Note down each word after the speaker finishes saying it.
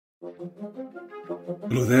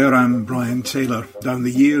Hello there, I'm Brian Taylor. Down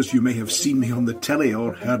the years you may have seen me on the telly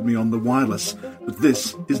or heard me on the wireless, but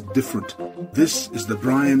this is different. This is the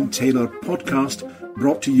Brian Taylor podcast,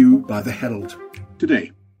 brought to you by the Herald.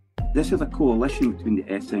 Today, this is a coalition between the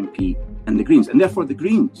SNP and the Greens, and therefore the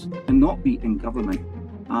Greens cannot be in government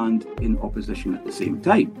and in opposition at the same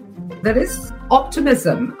time. There is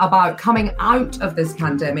optimism about coming out of this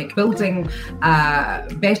pandemic, building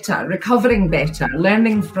better, recovering better,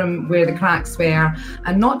 learning from where the cracks were,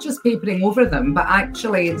 and not just papering over them, but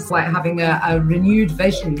actually it's like having a renewed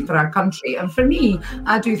vision for our country. And for me,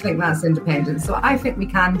 I do think that's independence. So I think we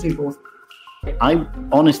can do both. I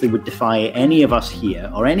honestly would defy any of us here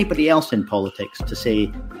or anybody else in politics to say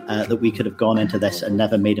that we could have gone into this and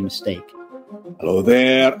never made a mistake. hello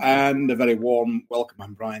there, and a very warm welcome.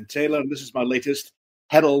 I'm Brian Taylor, and this is my latest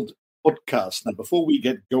Herald podcast. Now, before we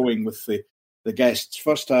get going with the guests,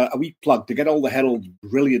 first a wee plug. To get all the Herald's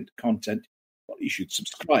brilliant content, well, you should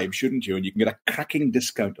subscribe, shouldn't you? And you can get a cracking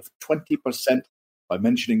discount of 20% by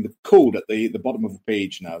mentioning the code at the bottom of the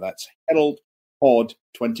page now. That's Herald Pod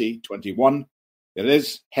 2021. It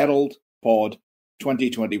is Herald Pod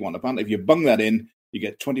 2021. Apparently, if you bung that in, you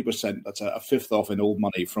get 20%. That's a fifth off in old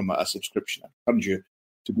money from a subscription. I encourage you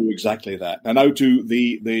to do exactly that. And now to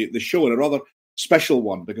the show, and a rather special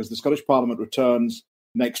one, because the Scottish Parliament returns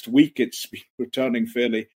next week. It's been returning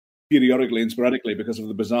fairly periodically and sporadically because of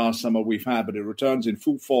the bizarre summer we've had, but it returns in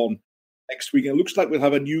full form next week. And it looks like we'll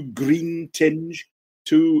have a new green tinge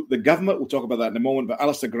to the government. We'll talk about that in a moment. But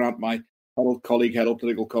Alistair Grant, my Herald colleague, Herald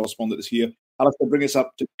political correspondent, is here. Alistair, bring us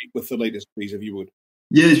up to date with the latest, please, if you would.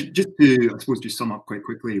 Yeah, just to, I suppose, just sum up quite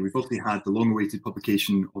quickly, we've obviously had the long-awaited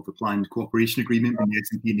publication of the planned cooperation agreement between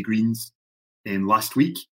the SNP and the Greens last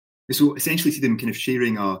week. So essentially see them kind of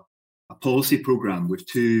sharing a policy programme with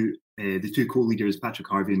the two co-leaders, Patrick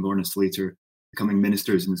Harvie and Lorna Slater, becoming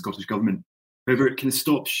ministers in the Scottish Government. However, it kind of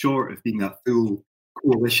stops short of being that full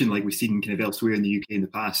coalition like we've seen kind of elsewhere in the UK in the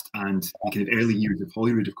past, and the kind of early years of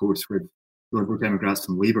Holyrood, of course, with Liberal Democrats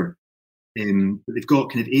and Labour. But they've got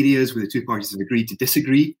kind of areas where the two parties have agreed to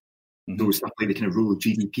disagree. Those stuff like the kind of role of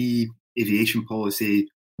GDP, aviation policy,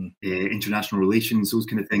 international relations, those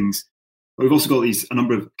kind of things. But we've also got a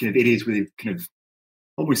number of kind of areas where they've kind of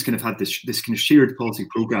almost kind of had this kind of shared policy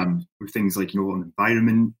programme with things like, on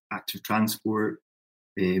environment, active transport,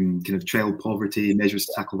 kind of child poverty, measures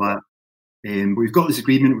to tackle that. But we've got this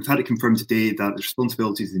agreement. We've had it confirmed today that the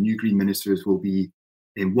responsibilities of the new Green ministers will be,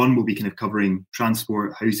 one will be kind of covering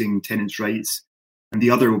transport, housing, tenants' rights, and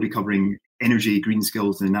the other will be covering energy, green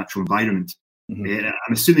skills, and the natural environment. I'm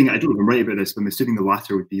assuming, I don't know if I'm right about this, but I'm assuming the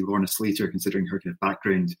latter would be Lorna Slater, considering her kind of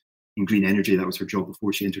background in green energy. That was her job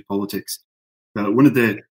before she entered politics. But one of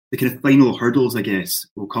the kind of final hurdles, I guess,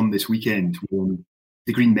 will come this weekend when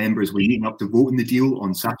the Green members will meet up to vote on the deal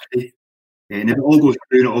on Saturday. And if it all goes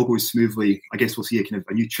through and it all goes smoothly, I guess we'll see a kind of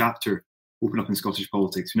a new chapter open up in Scottish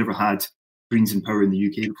politics. We never had Greens in power in the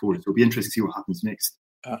UK before, so it'll be interesting to see what happens next.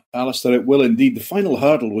 Alistair, it will indeed. The final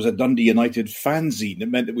hurdle was a Dundee United fanzine. It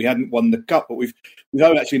meant that we hadn't won the cup, but we've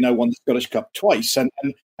actually now won the Scottish Cup twice.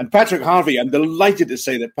 And Patrick Harvie, I'm delighted to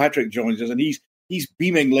say that Patrick joins us, and he's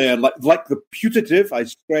beaming there like the putative, I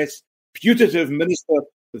stress, putative minister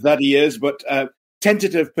that he is, but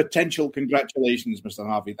tentative potential congratulations, Mr.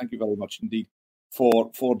 Harvie. Thank you very much indeed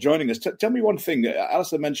for joining us. Tell me one thing.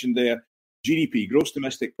 Alistair mentioned there GDP, gross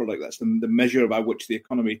domestic product. That's the measure by which the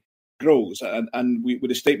economy grows. And we with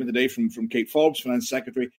a statement today from Kate Forbes, Finance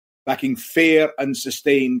Secretary, backing fair and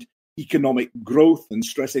sustained economic growth and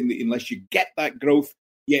stressing that unless you get that growth,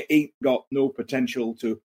 you ain't got no potential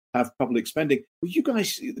to have public spending. Well, you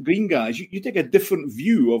guys, the Green guys, you take a different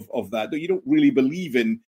view of that. You don't really believe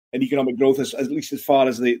in economic growth, at least as far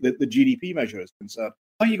as the GDP measure is concerned.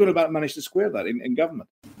 How are you going to manage to square that in government?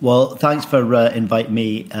 Well, thanks for inviting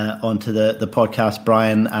me onto the podcast,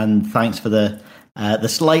 Brian, and thanks for the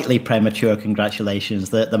slightly premature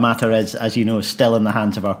congratulations. The matter is, as you know, still in the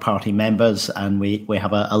hands of our party members, and we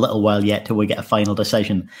have a little while yet till we get a final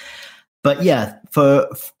decision. But yeah, for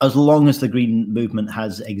as long as the Green movement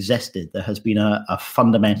has existed, there has been a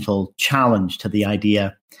fundamental challenge to the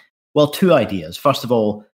idea. Well, two ideas. First of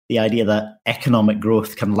all, the idea that economic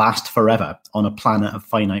growth can last forever on a planet of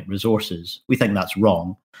finite resources. We think that's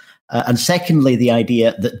wrong. And secondly, the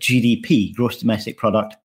idea that GDP, gross domestic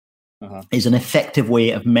product, is an effective way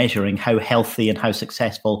of measuring how healthy and how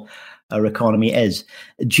successful our economy is.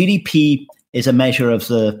 GDP is a measure of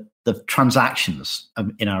the transactions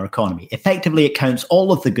in our economy. Effectively, it counts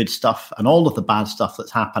all of the good stuff and all of the bad stuff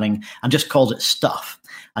that's happening and just calls it stuff.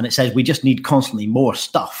 And it says we just need constantly more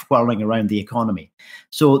stuff whirling around the economy.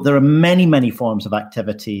 So there are many, many forms of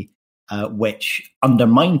activity which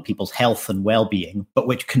undermine people's health and well-being, but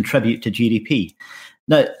which contribute to GDP.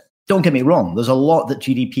 Now, don't get me wrong, there's a lot that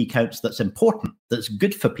GDP counts that's important, that's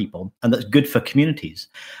good for people, and that's good for communities.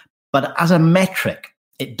 But as a metric,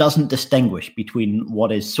 it doesn't distinguish between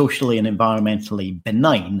what is socially and environmentally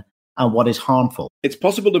benign and what is harmful. It's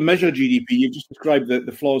possible to measure GDP. You've just described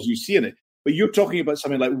the flaws you see in it, but you're talking about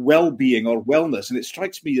something like well-being or wellness, and it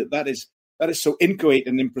strikes me that is so inchoate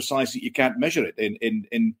and imprecise that you can't measure it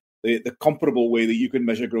in the comparable way that you can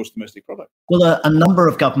measure gross domestic product. Well, a number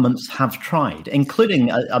of governments have tried,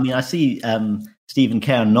 including, I see Stephen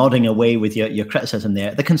Kerr nodding away with your criticism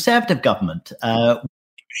there. The Conservative government...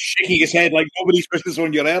 shaking his head like nobody's business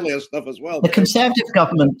on your earlier stuff as well. The Conservative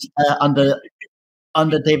government under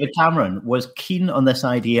David Cameron was keen on this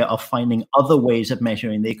idea of finding other ways of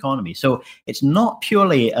measuring the economy. So it's not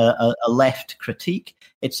purely a left critique.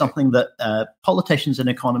 It's something that politicians and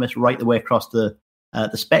economists right the way across the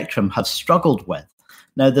spectrum have struggled with.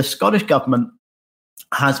 Now, the Scottish government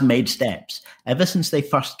has made steps. Ever since they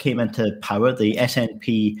first came into power, the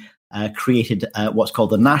SNP created what's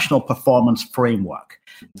called the National Performance Framework.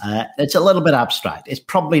 It's a little bit abstract. It's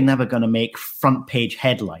probably never going to make front page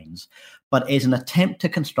headlines, but is an attempt to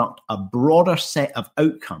construct a broader set of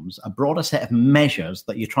outcomes, a broader set of measures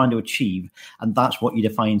that you're trying to achieve, and that's what you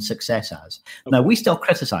define success as. Okay. Now, we still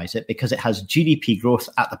criticize it because it has GDP growth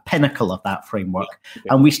at the pinnacle of that framework,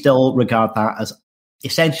 and we still regard that as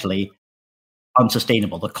essentially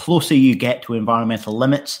unsustainable. The closer you get to environmental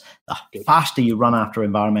limits, the faster you run after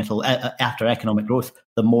economic growth,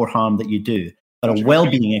 the more harm that you do. But a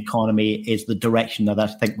well-being economy is the direction that I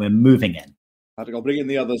think we're moving in. Patrick, I'll bring in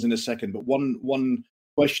the others in a second, but one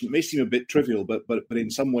question, it may seem a bit trivial, but in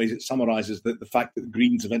some ways it summarises the fact that the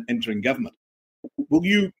Greens are entering government. Will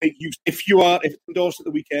you make use, if it's endorsed at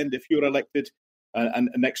the weekend, if you're elected and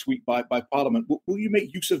next week by Parliament, will you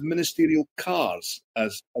make use of ministerial cars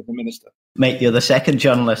as a minister? Mate, you're the second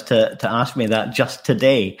journalist to ask me that just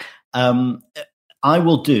today. I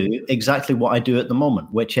will do exactly what I do at the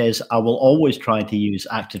moment, which is I will always try to use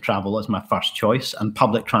active travel as my first choice and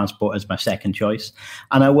public transport as my second choice.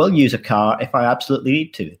 And I will use a car if I absolutely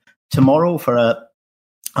need to. Tomorrow for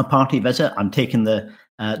a party visit, I'm taking the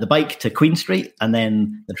bike to Queen Street and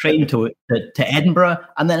then the train to Edinburgh.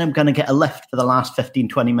 And then I'm going to get a lift for the last 15,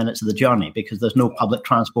 20 minutes of the journey because there's no public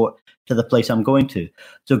transport to the place I'm going to.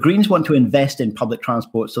 So Greens want to invest in public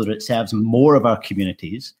transport so that it serves more of our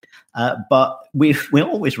communities. But we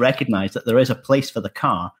always recognise that there is a place for the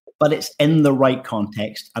car, but it's in the right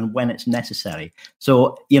context and when it's necessary.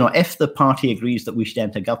 So, if the party agrees that we should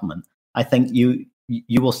enter government, I think you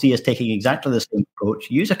will see us taking exactly the same approach.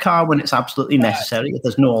 Use a car when it's absolutely necessary, if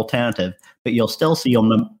there's no alternative, but you'll still see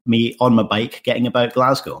me on my bike getting about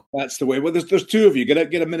Glasgow. That's the way. Well, there's two of you.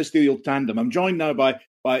 Get a ministerial tandem. I'm joined now by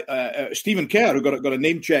Stephen Kerr, who got a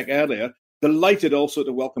name check earlier. Delighted also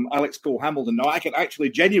to welcome Alex Cole-Hamilton. Now, I can actually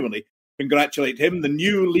genuinely congratulate him, the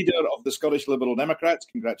new leader of the Scottish Liberal Democrats.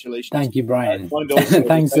 Congratulations. Thank you, Brian.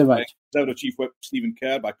 Thanks so much. Executive Chief Whip Stephen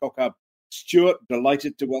Kerr by Cockab Stewart.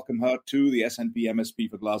 Delighted to welcome her to the SNP MSP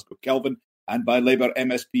for Glasgow Kelvin, and by Labour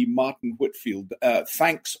MSP Martin Whitfield.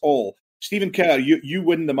 Thanks all. Stephen Kerr, you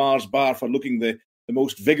win the Mars bar for looking the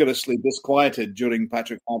most vigorously disquieted during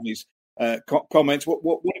Patrick Harvey's comments.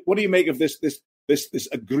 What do you make of this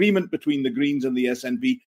agreement between the Greens and the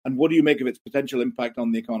SNP, and what do you make of its potential impact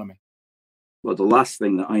on the economy? Well, the last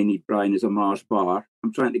thing that I need, Brian, is a Mars bar.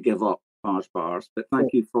 I'm trying to give up Mars bars, but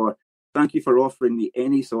thank you for offering me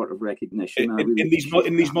any sort of recognition. In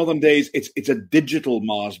these modern days, it's a digital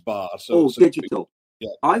Mars bar. So digital. Yeah.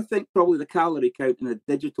 I think probably the calorie count in a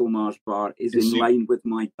digital Mars bar is in line with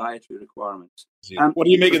my dietary requirements. What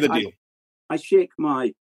do you make of the deal? I shake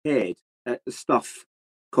my head at the stuff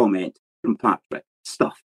comment from Patrick.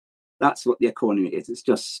 Stuff. That's what the economy is. It's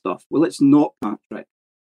just stuff. Well, it's not, Patrick.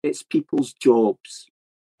 It's people's jobs.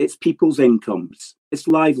 It's people's incomes. It's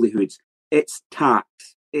livelihoods. It's tax.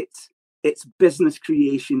 It's business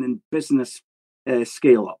creation and business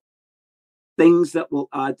scale up. Things that will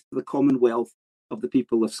add to the commonwealth of the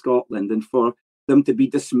people of Scotland, and for them to be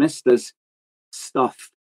dismissed as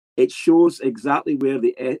stuff, it shows exactly where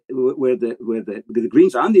the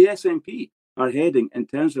Greens and the SNP are heading in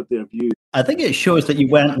terms of their view. I think it shows that you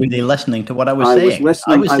weren't really listening to what I was saying.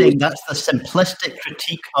 I was saying that's the simplistic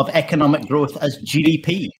critique of economic growth as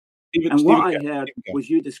GDP. And what I heard was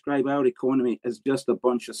you describe our economy as just a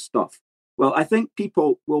bunch of stuff. Well, I think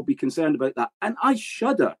people will be concerned about that. And I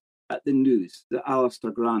shudder at the news that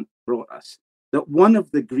Alistair Grant brought us, that one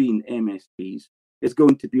of the Green MSPs is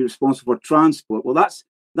going to be responsible for transport. Well, that's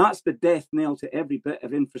the death knell to every bit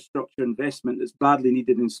of infrastructure investment that's badly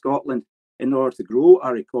needed in Scotland in order to grow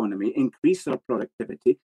our economy, increase our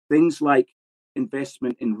productivity, things like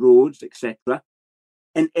investment in roads, etc.,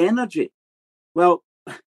 and energy. Well,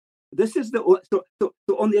 this is so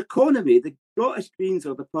on the economy, the Scottish Greens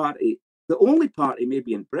are the only party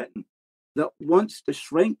maybe in Britain that wants to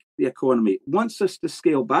shrink the economy, wants us to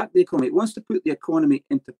scale back the economy, wants to put the economy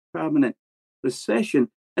into permanent recession.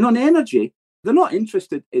 And on energy, they're not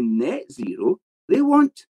interested in net zero. They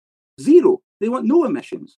want zero. They want no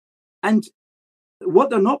emissions. And what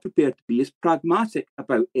they're not prepared to be is pragmatic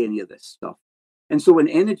about any of this stuff. And so in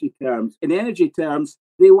energy terms,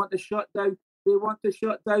 they want to shut down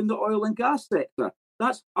the oil and gas sector.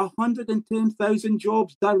 That's 110,000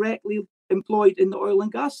 jobs directly employed in the oil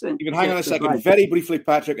and gas sector. You can hang on a second, very briefly,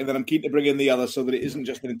 Patrick, and then I'm keen to bring in the other so that it isn't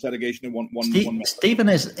just an interrogation in one minute. Stephen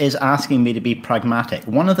is asking me to be pragmatic.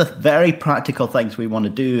 One of the very practical things we want to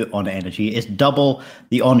do on energy is double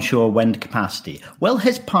the onshore wind capacity. Will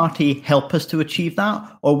his party help us to achieve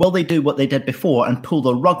that, or will they do what they did before and pull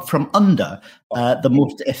the rug from under the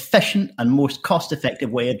most efficient and most cost-effective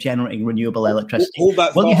way of generating renewable electricity?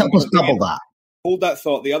 Will you help us double that? Hold that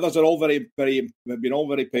thought. The others are all have been all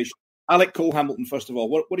very patient. Alec Cole-Hamilton, first of all,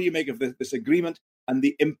 what do you make of this agreement and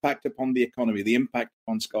the impact upon the economy, the impact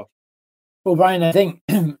on Scotland? Well, Brian, I think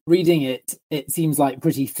reading it seems like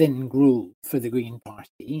pretty thin gruel for the Green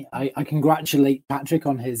Party. I congratulate Patrick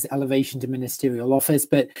on his elevation to ministerial office,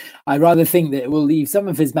 but I rather think that it will leave some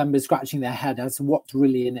of his members scratching their head as to what's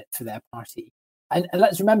really in it for their party. And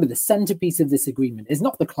let's remember, the centrepiece of this agreement is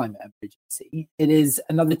not the climate emergency. It is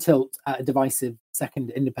another tilt at a divisive second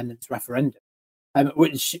independence referendum,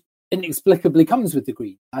 which inexplicably comes with the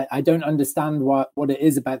Green. I don't understand what it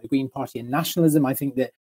is about the Green Party and nationalism. I think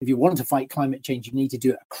that if you want to fight climate change, you need to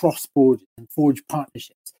do it across borders and forge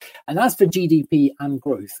partnerships. And as for GDP and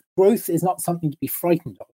growth is not something to be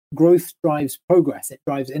frightened of. Growth drives progress. It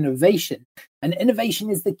drives innovation. And innovation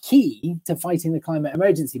is the key to fighting the climate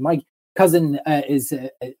emergency. My cousin is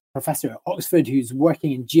a professor at Oxford who's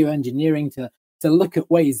working in geoengineering to look at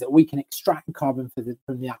ways that we can extract carbon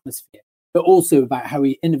from the atmosphere, but also about how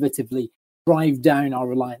we innovatively drive down our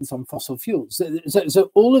reliance on fossil fuels.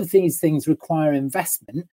 So all of these things require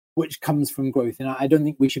investment, which comes from growth. And I don't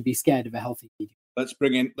think we should be scared of a healthy medium. Let's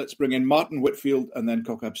bring in Martin Whitfield and then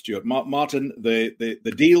Cockham Stewart. Martin,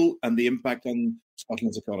 the deal and the impact on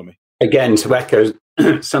Scotland's economy. Again, to echo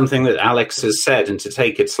something that Alex has said and to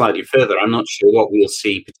take it slightly further, I'm not sure what we'll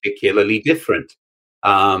see particularly different.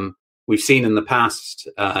 We've seen in the past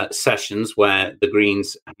sessions where the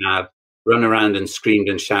Greens have run around and screamed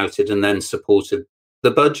and shouted and then supported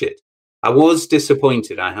the budget. I was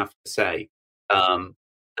disappointed, I have to say,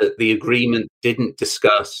 that the agreement didn't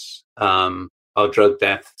discuss our drug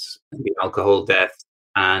deaths, the alcohol deaths,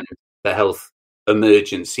 and the health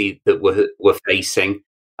emergency that we're facing.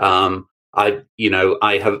 I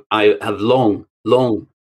have long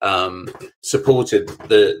supported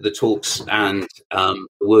the talks and the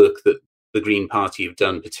work that the Green Party have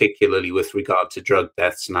done, particularly with regard to drug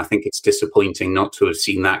deaths. And I think it's disappointing not to have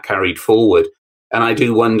seen that carried forward. And I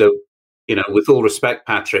do wonder, with all respect,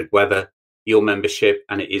 Patrick, whether your membership,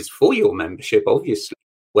 and it is for your membership, obviously,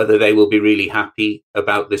 whether they will be really happy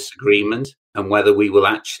about this agreement and whether we will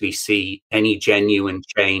actually see any genuine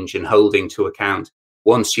change in holding to account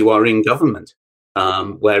once you are in government,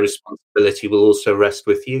 where responsibility will also rest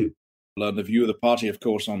with you. Learn the view of the party, of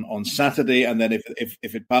course, on Saturday, and then if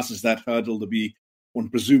it passes that hurdle, to be, one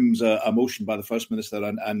presumes, a motion by the First Minister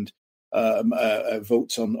and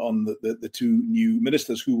votes on the two new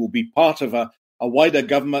ministers who will be part of a wider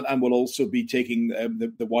government and will also be taking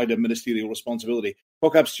the wider ministerial responsibility.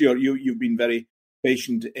 Cockham Stewart, you've been very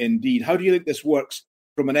patient indeed. How do you think this works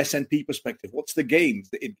from an SNP perspective? What's the gain?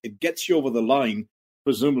 It gets you over the line,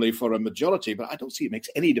 presumably for a majority, but I don't see it makes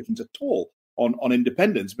any difference at all on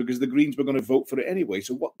independence, because the Greens were going to vote for it anyway.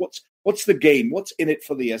 So what's the gain? What's in it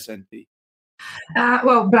for the SNP?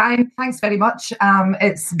 Well, Brian, thanks very much.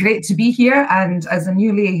 It's great to be here. And as a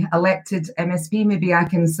newly elected MSP, maybe I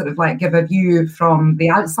can sort of give a view from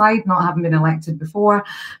the outside, not having been elected before.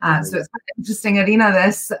 So it's quite an interesting arena,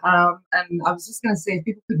 this. And I was just going to say, if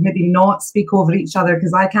people could maybe not speak over each other,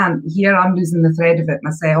 because I can't hear, I'm losing the thread of it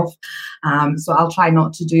myself. So I'll try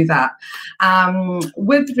not to do that.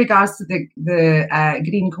 With regards to the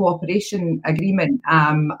Green Cooperation Agreement,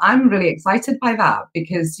 I'm really excited by that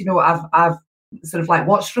because, I've sort of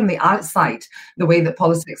watched from the outside the way that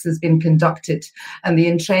politics has been conducted and the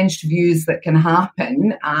entrenched views that can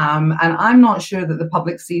happen. And I'm not sure that the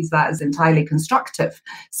public sees that as entirely constructive.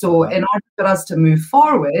 So in order for us to move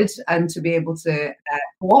forward and to be able to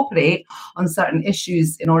cooperate on certain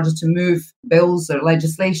issues in order to move bills or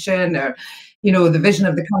legislation or the vision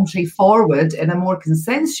of the country forward in a more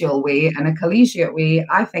consensual way and a collegiate way,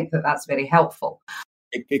 I think that that's very helpful.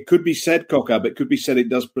 It could be said, Kokab, it could be said it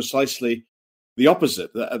does precisely the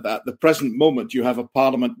opposite. At the present moment, you have a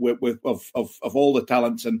parliament of all the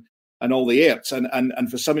talents and all the arts,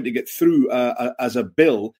 and for something to get through as a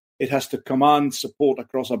bill, it has to command support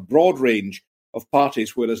across a broad range of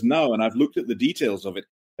parties, whereas now, and I've looked at the details of it,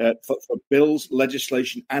 for bills,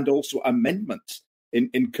 legislation, and also amendments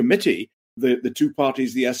in committee, the two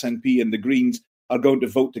parties, the SNP and the Greens, are going to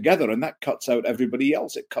vote together, and that cuts out everybody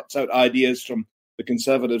else. It cuts out ideas from the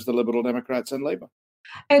Conservatives, the Liberal Democrats, and Labour.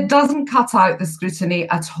 It doesn't cut out the scrutiny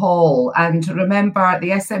at all. And remember, the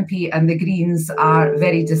SNP and the Greens are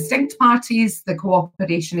very distinct parties. The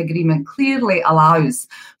cooperation agreement clearly allows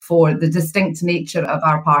for the distinct nature of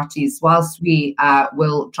our parties. Whilst we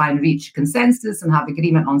will try and reach consensus and have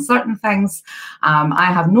agreement on certain things,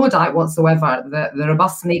 I have no doubt whatsoever that the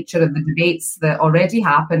robust nature of the debates that already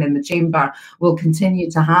happen in the chamber will continue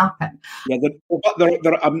to happen. Yeah,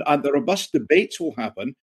 the robust debates will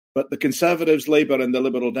happen, but the Conservatives, Labour and the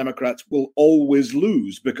Liberal Democrats will always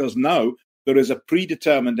lose, because now there is a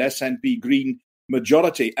predetermined SNP Green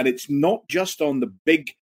majority. And it's not just on the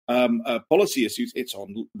big policy issues, it's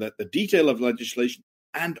on the detail of legislation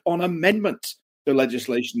and on amendments to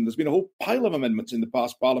legislation. There's been a whole pile of amendments in the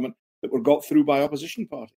past Parliament that were got through by opposition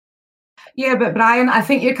parties. Yeah, but Brian, I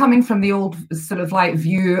think you're coming from the old sort of like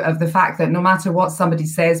view of the fact that no matter what somebody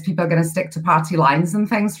says, people are going to stick to party lines and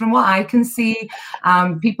things. From what I can see,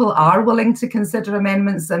 people are willing to consider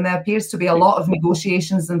amendments, and there appears to be a lot of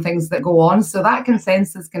negotiations and things that go on. So that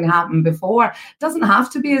consensus can happen before. It doesn't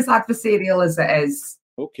have to be as adversarial as it is.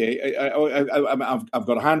 Okay, I've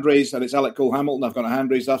got a hand raised, and it's Alec Cole-Hamilton. I've got a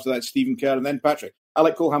hand raised after that, Stephen Kerr, and then Patrick.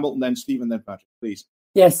 Alec Cole-Hamilton, then Stephen, then Patrick, please.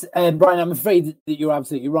 Yes, Brian, I'm afraid that you're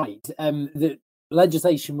absolutely right. The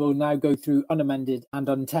legislation will now go through unamended and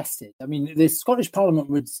untested. I mean, the Scottish Parliament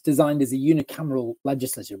was designed as a unicameral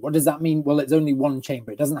legislature. What does that mean? Well, it's only one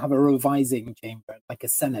chamber. It doesn't have a revising chamber like a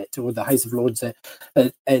Senate or the House of Lords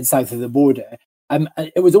south of the border.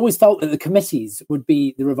 It was always felt that the committees would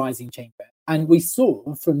be the revising chamber. And we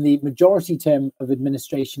saw from the majority term of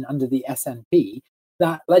administration under the SNP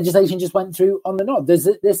that legislation just went through on the nod. There's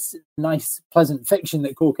this nice, pleasant fiction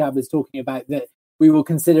that Corcab is talking about, that we will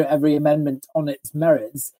consider every amendment on its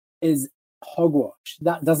merits, is hogwash.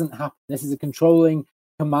 That doesn't happen. This is a controlling,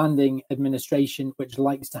 commanding administration which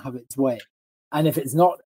likes to have its way. And if it's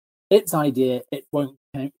not its idea, it won't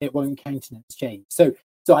countenance change. So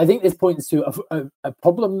I think this points to a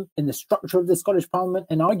problem in the structure of the Scottish Parliament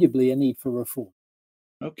and arguably a need for reform.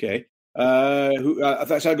 Okay. I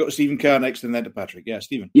thought I'd go to Stephen Kerr next and then to Patrick. Yeah,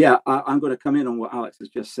 Stephen. Yeah, I'm going to come in on what Alex has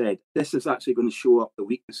just said. This is actually going to show up the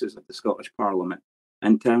weaknesses of the Scottish Parliament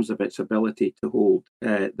in terms of its ability to hold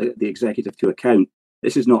the executive to account.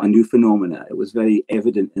 This is not a new phenomenon. It was very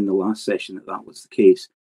evident in the last session that was the case.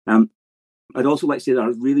 I'd also like to say there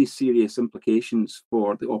are really serious implications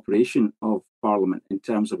for the operation of Parliament in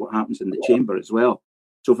terms of what happens in the chamber as well.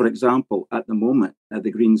 So, for example, at the moment,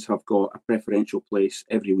 the Greens have got a preferential place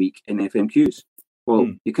every week in FMQs.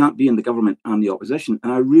 Well, you can't be in the government and the opposition.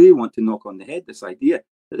 And I really want to knock on the head this idea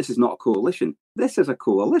that this is not a coalition. This is a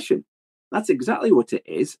coalition. That's exactly what it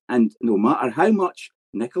is. And no matter how much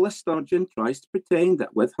Nicola Sturgeon tries to pretend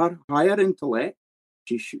that with her higher intellect,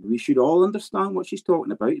 we should all understand what she's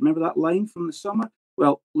talking about. Remember that line from the summer?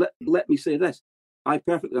 Well, let me say this. I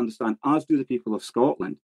perfectly understand, as do the people of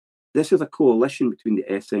Scotland. This is a coalition between the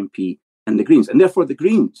SNP and the Greens, and therefore the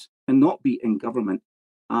Greens cannot be in government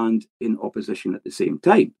and in opposition at the same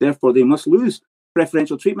time. Therefore, they must lose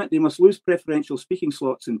preferential treatment. They must lose preferential speaking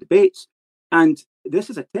slots in debates. And this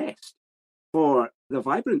is a test for the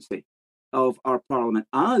vibrancy of our Parliament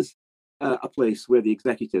as a place where the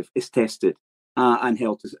executive is tested and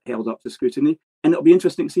held up to scrutiny. And it'll be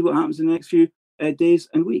interesting to see what happens in the next few days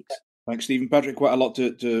and weeks. Thanks, Stephen. Patrick, quite a lot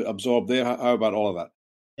to absorb there. How about all of that?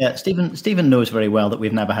 Yeah, Stephen knows very well that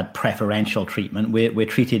we've never had preferential treatment. We're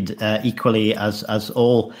treated equally as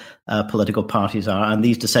all political parties are, and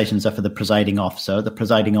these decisions are for the presiding officer. The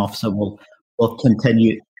presiding officer will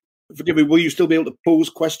continue. Forgive me, will you still be able to pose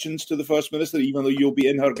questions to the First Minister, even though you'll be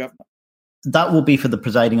in her government? That will be for the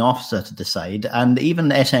presiding officer to decide, and even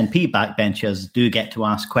SNP backbenchers do get to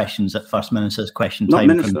ask questions at First Minister's question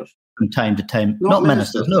time from time to time. Not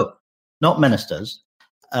ministers, no, not ministers.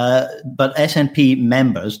 But SNP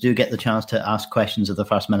members do get the chance to ask questions of the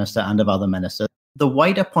First Minister and of other ministers. The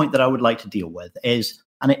wider point that I would like to deal with is,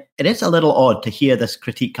 and it is a little odd to hear this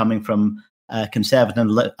critique coming from Conservative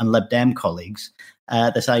and Lib Dem colleagues,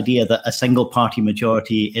 this idea that a single party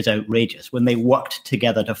majority is outrageous when they worked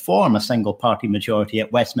together to form a single party majority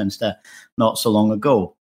at Westminster not so long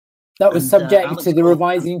ago. That was subject to the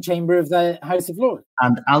revising chamber of the House of Lords.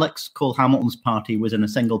 And Alex Cole-Hamilton's party was in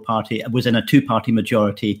a two-party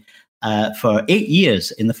majority for 8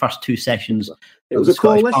 years in the first two sessions. It was a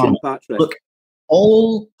coalition, Patrick. Look,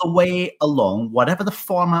 all the way along, whatever the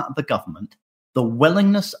format of the government, the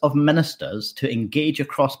willingness of ministers to engage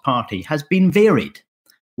across party has been varied.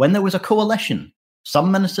 When there was a coalition,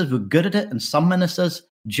 some ministers were good at it and some ministers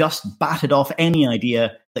just batted off any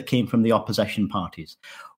idea that came from the opposition parties.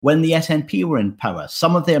 When the SNP were in power,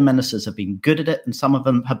 some of their ministers have been good at it and some of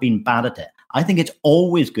them have been bad at it. I think it's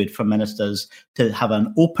always good for ministers to have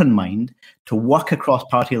an open mind, to work across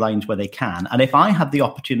party lines where they can. And if I have the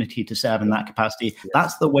opportunity to serve in that capacity,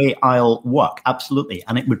 that's the way I'll work, absolutely.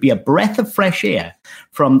 And it would be a breath of fresh air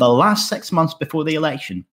from the last 6 months before the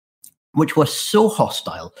election, which was so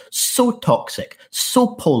hostile, so toxic,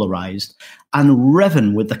 so polarized, and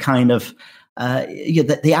riven with the kind of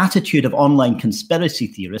the attitude of online conspiracy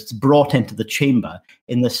theorists brought into the chamber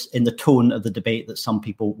in the tone of the debate that some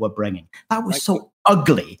people were bringing. That was so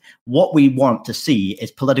ugly. What we want to see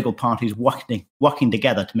is political parties working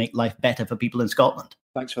together to make life better for people in Scotland.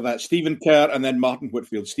 Thanks for that. Stephen Kerr and then Martin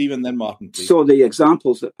Whitfield. Stephen, then Martin, please. So the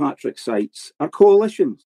examples that Patrick cites are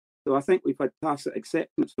coalitions. So I think we've had tacit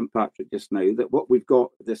acceptance from Patrick just now that what we've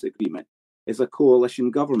got with this agreement is a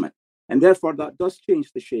coalition government. And therefore, that does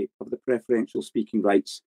change the shape of the preferential speaking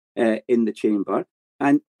rights in the chamber.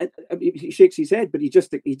 And he shakes his head, but he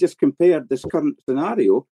just compared this current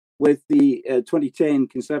scenario with the 2010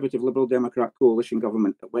 Conservative Liberal Democrat coalition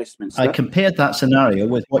government at Westminster. I compared that scenario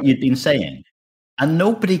with what you'd been saying. And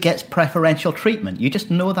nobody gets preferential treatment. You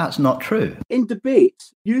just know that's not true. In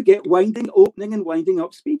debates, you get opening and winding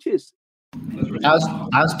up speeches.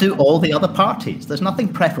 As do all the other parties. There's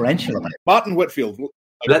nothing preferential about it. Martin Whitfield.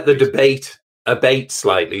 Let the debate abate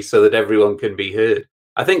slightly so that everyone can be heard.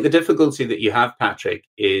 I think the difficulty that you have, Patrick,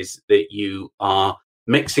 is that you are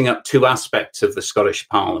mixing up two aspects of the Scottish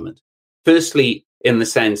Parliament. Firstly, in the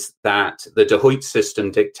sense that the De Hoyt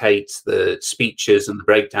system dictates the speeches and the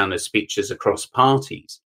breakdown of speeches across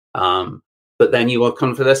parties. But then you are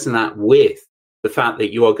convalescing that with the fact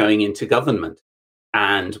that you are going into government.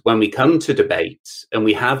 And when we come to debates and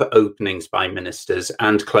we have openings by ministers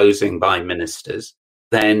and closing by ministers,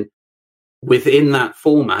 then within that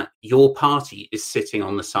format, your party is sitting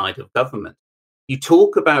on the side of government. You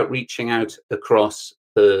talk about reaching out across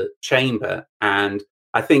the chamber, and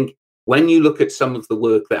I think when you look at some of the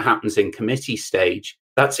work that happens in committee stage,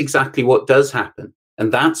 that's exactly what does happen.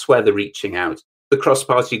 And that's where the reaching out. The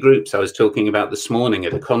cross-party groups I was talking about this morning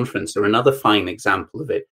at a conference are another fine example of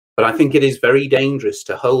it. But I think it is very dangerous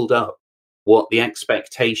to hold up what the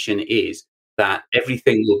expectation is that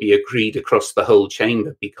everything will be agreed across the whole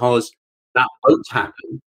chamber, because that won't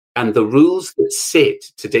happen. And the rules that sit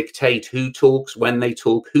to dictate who talks, when they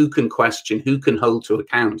talk, who can question, who can hold to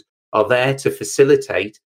account, are there to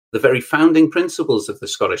facilitate the very founding principles of the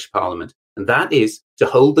Scottish Parliament, and that is to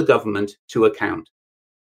hold the government to account.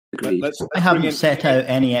 I haven't set out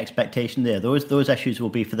any expectation there. Those issues will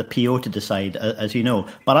be for the PO to decide, as you know.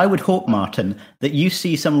 But I would hope, Martin, that you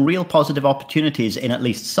see some real positive opportunities in at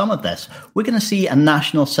least some of this. We're going to see a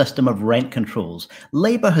national system of rent controls.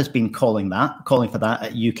 Labour has been calling for that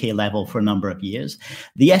at UK level for a number of years.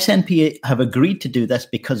 The SNP have agreed to do this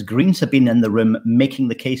because Greens have been in the room making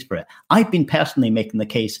the case for it. I've been personally making the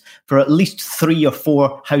case for at least 3 or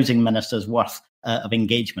 4 housing ministers worth of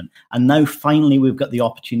engagement. And now finally we've got the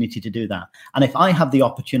opportunity to do that. And if I have the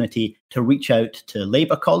opportunity to reach out to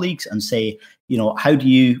Labour colleagues and say, how do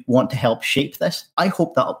you want to help shape this? I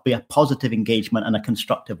hope that'll be a positive engagement and a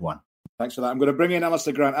constructive one. Thanks for that. I'm going to bring in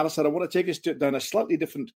Alistair Grant. Alistair, I want to take us down a slightly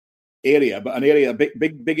different area, but an area, big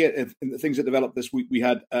in the things that developed this week. We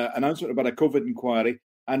had an announcement about a COVID inquiry,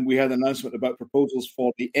 and we had an announcement about proposals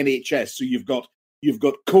for the NHS. So you've got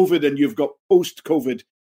COVID and you've got post-COVID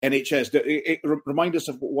NHS. Remind us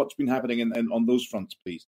of what's been happening on those fronts,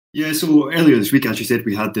 please. Yeah, so earlier this week, as you said,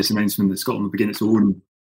 we had this announcement that Scotland will begin its own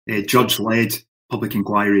judge-led public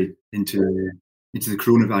inquiry into the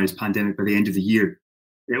coronavirus pandemic by the end of the year.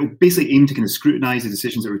 It will basically aim to kind of scrutinise the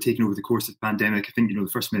decisions that were taken over the course of the pandemic. I think, the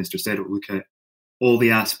First Minister said it will look at all the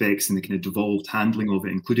aspects and the kind of devolved handling of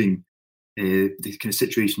it, including the kind of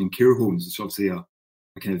situation in care homes. It's obviously a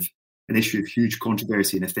kind of an issue of huge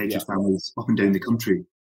controversy and affected families up and down the country.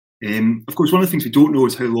 Of course, one of the things we don't know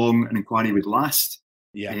is how long an inquiry would last.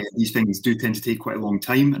 These things do tend to take quite a long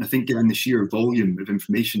time. And I think given the sheer volume of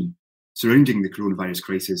information surrounding the coronavirus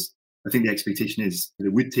crisis, I think the expectation is that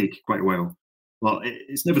it would take quite a while. But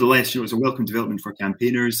it's nevertheless, it's a welcome development for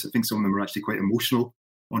campaigners. I think some of them are actually quite emotional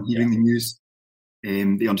on hearing the news.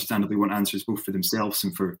 They understandably want answers both for themselves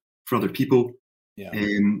and for other people.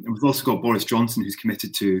 And we've also got Boris Johnson, who's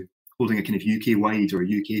committed to holding a kind of UK-wide or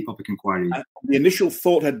UK public inquiry. And the initial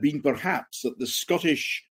thought had been perhaps that the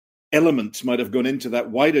Scottish element might have gone into that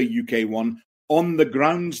wider UK one on the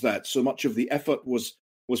grounds that so much of the effort was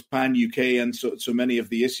pan-UK, and so many of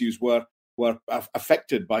the issues were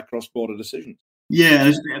affected by cross-border decisions.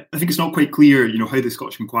 Yeah, I think it's not quite clear, how the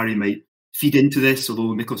Scottish inquiry might feed into this,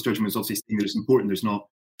 although Nicola Sturgeon was obviously saying that it's important there's not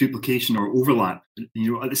duplication or overlap.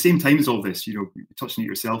 At the same time as all this, you're touching it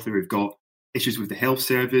yourself there, we've got issues with the health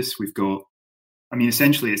service, we've got,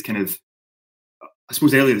 essentially it's kind of, I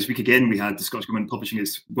suppose earlier this week again, we had the Scottish Government publishing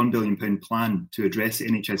its £1 billion plan to address the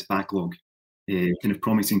NHS backlog, kind of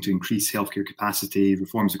promising to increase healthcare capacity,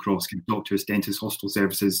 reforms across kind of doctors, dentists, hospital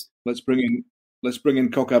services. Let's bring in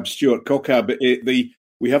Cockab Stewart. Cockab,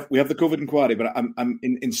 we have the COVID inquiry, but I'm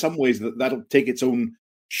in some ways that'll take its own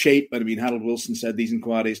shape. Harold Wilson said these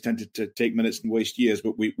inquiries tended to take minutes and waste years,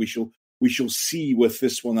 but we shall see with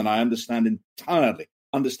this one, and I understand entirely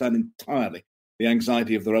the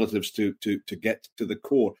anxiety of the relatives to get to the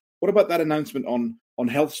core. What about that announcement on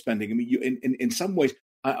health spending? In some ways,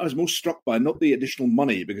 I was most struck by not the additional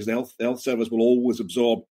money, because the health service will always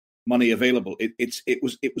absorb money available. It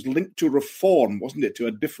was linked to reform, wasn't it? To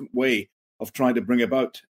a different way of trying to bring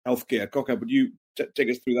about healthcare. Coca, would you take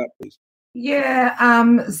us through that, please? Yeah,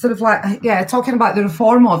 talking about the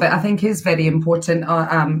reform of it, I think is very important,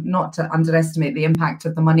 not to underestimate the impact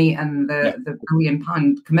of the money and the £1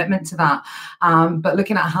 billion commitment to that. But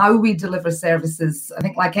looking at how we deliver services, I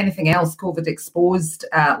think like anything else, COVID exposed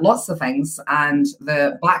lots of things, and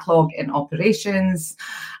the backlog in operations,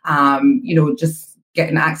 just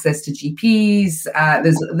getting access to GPs.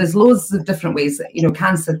 There's loads of different ways,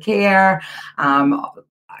 cancer care.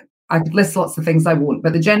 I could list lots of things, I won't,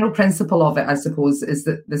 but the general principle of it, I suppose, is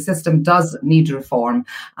that the system does need reform.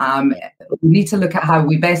 We need to look at how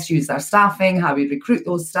we best use our staffing, how we recruit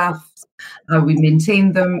those staff, how we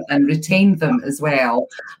maintain them and retain them as well.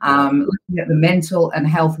 Looking at the mental and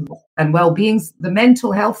health and well-being, the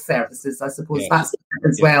mental health services, I suppose that's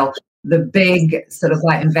as well. The big sort of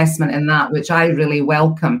like investment in that, which I really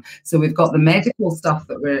welcome. So we've got the medical stuff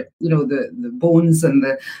that we're, the bones and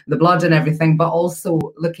the blood and everything, but also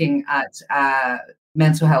looking at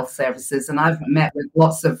mental health services. And I've met with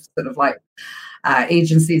lots of sort of like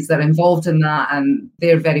agencies that are involved in that, and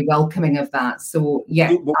they're very welcoming of that. So,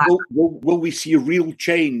 yeah. Will we see a real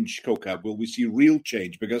change, Coca? Will we see real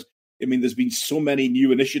change? Because, there's been so many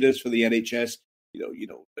new initiatives for the NHS,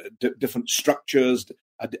 different structures,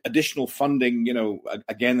 additional funding,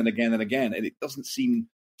 again and again and again, and it doesn't seem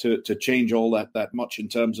to change all that much in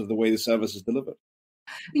terms of the way the service is delivered.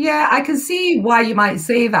 Yeah, I can see why you might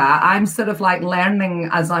say that. I'm sort of like learning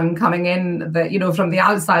as I'm coming in that, from the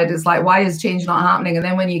outside, it's like, why is change not happening? And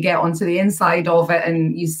then when you get onto the inside of it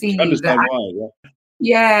and you see understand why,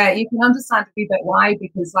 Yeah, you can understand a wee bit why,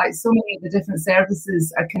 because like so many of the different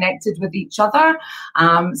services are connected with each other.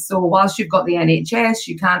 So whilst you've got the NHS,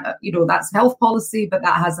 you can't, that's health policy, but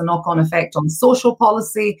that has a knock-on effect on social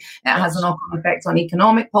policy. It has a knock-on effect on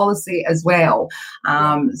economic policy as well.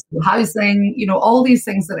 So housing, all these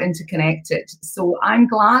things are interconnected. So I'm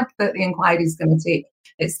glad that the inquiry is going to take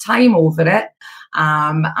its time over it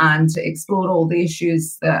and to explore all the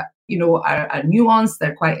issues that are nuanced,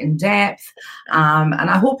 they're quite in depth. And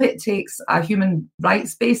I hope it takes a human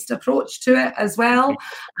rights-based approach to it as well.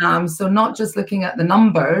 So not just looking at the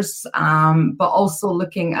numbers, but also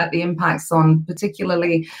looking at the impacts on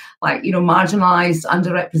particularly like, marginalized,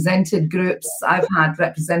 underrepresented groups. I've had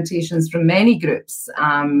representations from many groups,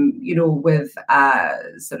 with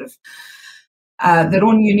sort of their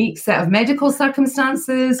own unique set of medical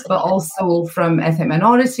circumstances, but also from ethnic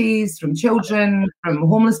minorities, from children, from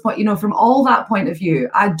homeless, from all that point of view.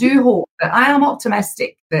 I do hope that I am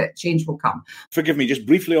optimistic that change will come. Forgive me, just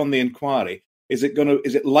briefly on the inquiry, is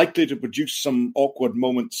it likely to produce some awkward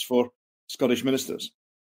moments for Scottish ministers?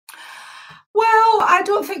 Well, I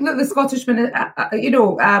don't think that the Scottish minister,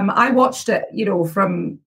 I watched it,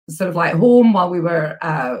 from sort of like home while we were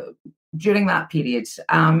during that period.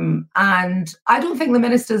 And I don't think the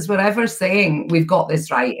ministers were ever saying we've got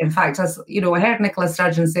this right. In fact, as I heard Nicola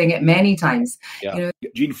Sturgeon saying it many times. Yeah.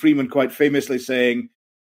 Jean Freeman quite famously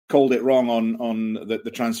called it wrong on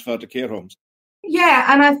the transfer to care homes.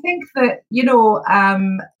 Yeah, and I think that,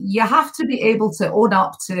 you have to be able to own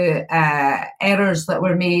up to errors that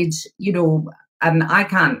were made, and I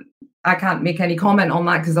can't I can't make any comment on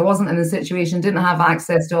that because I wasn't in the situation, didn't have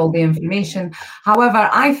access to all the information. However,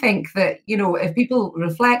 I think that, if people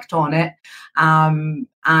reflect on it,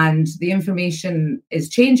 and the information is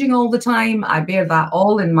changing all the time, I bear that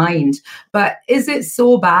all in mind. But is it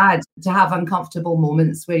so bad to have uncomfortable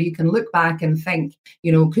moments where you can look back and think,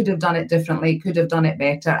 could have done it differently, could have done it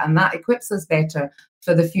better, and that equips us better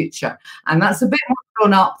for the future? And that's a bit more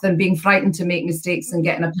grown up than being frightened to make mistakes and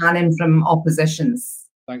getting a pan in from oppositions.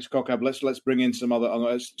 Thanks, Cockab. Let's bring in some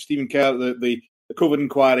other Stephen Kerr, the COVID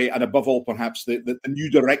inquiry, and above all, perhaps the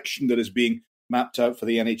new direction that is being mapped out for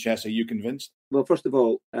the NHS. Are you convinced? Well, first of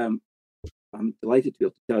all, I'm delighted to be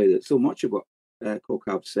able to tell you that so much of what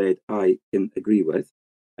Cockab said I can agree with.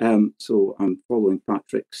 So I'm following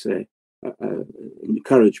Patrick's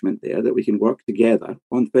encouragement there that we can work together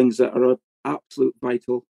on things that are of absolute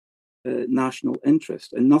vital national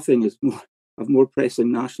interest. And nothing is of more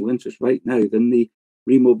pressing national interest right now than the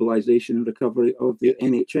remobilisation and recovery of the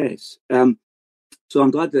NHS. So I'm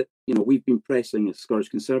glad that we've been pressing as Scottish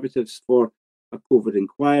Conservatives for a COVID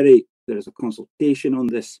inquiry. There is a consultation on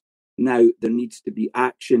this now. There needs to be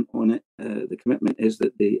action on it. The commitment is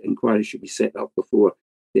that the inquiry should be set up before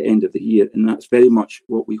the end of the year, and that's very much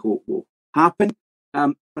what we hope will happen.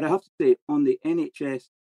 But I have to say, on the NHS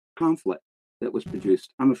pamphlet that was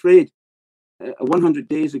produced, I'm afraid 100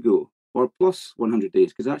 days ago, or plus 100 days,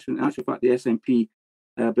 because actually, in actual fact, the SNP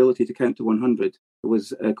ability to count to 100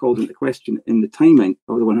 was called into question in the timing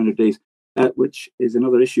of the 100 days, which is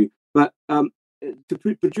another issue. But to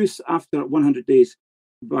produce after 100 days,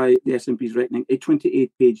 by the SNP's reckoning, a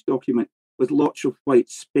 28-page document with lots of white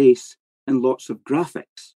space and lots of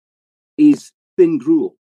graphics is thin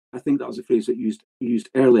gruel. I think that was a phrase that used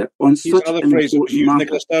earlier. On such another phrase that was used.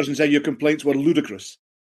 Nicola Sturgeon said your complaints were ludicrous.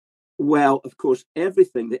 Well, of course,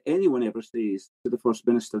 everything that anyone ever says to the First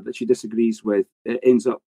Minister that she disagrees with ends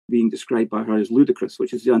up being described by her as ludicrous,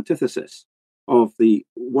 which is the antithesis of the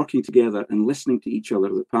working together and listening to each other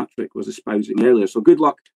that Patrick was espousing earlier. So good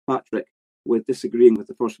luck, Patrick, with disagreeing with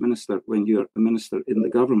the First Minister when you're a minister in the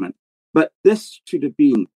government. But this should have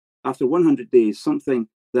been, after 100 days, something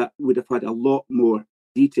that would have had a lot more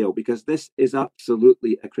detail, because this is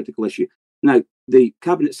absolutely a critical issue. Now, the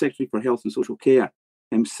Cabinet Secretary for Health and Social Care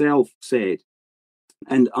himself said,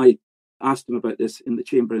 and I asked him about this in the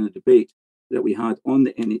chamber in a debate that we had on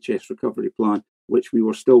the NHS recovery plan, which we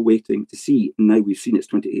were still waiting to see. And now we've seen it's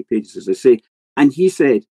 28 pages, as I say. And he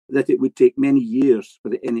said that it would take many years for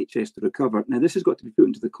the NHS to recover. Now, this has got to be put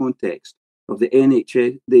into the context of the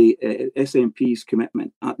NHS, the SNP's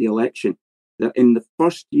commitment at the election, that in the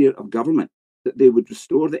first year of government, that they would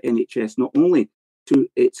restore the NHS not only to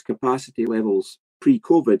its capacity levels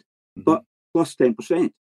pre-COVID, but plus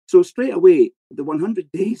 10%. So straight away, the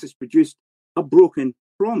 100 days has produced a broken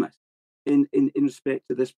promise in respect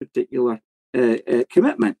to this particular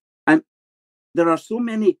commitment. And there are so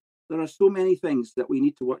many things that we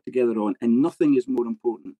need to work together on, and nothing is more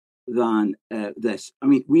important than this. I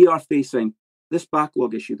mean, we are facing this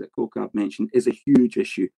backlog issue that Cockab mentioned is a huge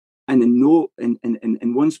issue. And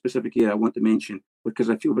in one specific area I want to mention, because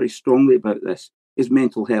I feel very strongly about this, is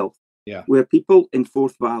mental health. Yeah. Where people in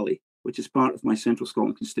Forth Valley, which is part of my Central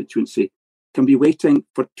Scotland constituency, can be waiting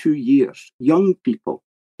for 2 years. Young people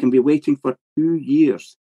can be waiting for 2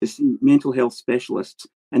 years to see mental health specialists,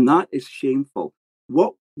 and that is shameful.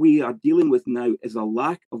 What we are dealing with now is a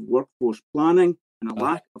lack of workforce planning and a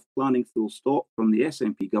lack of planning full stop from the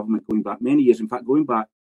SNP government going back many years. In fact, going back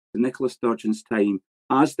to Nicola Sturgeon's time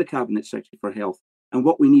as the Cabinet Secretary for Health. And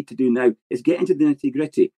what we need to do now is get into the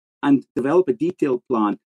nitty-gritty and develop a detailed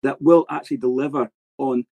plan that will actually deliver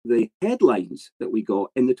on the headlines that we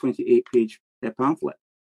got in the 28-page pamphlet.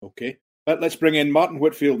 Okay. Let's bring in Martin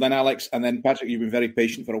Whitfield, then Alex, and then Patrick. You've been very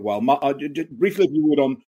patient for a while. Briefly, if you would,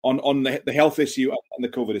 on the health issue and the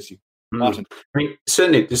COVID issue. Martin. I mean,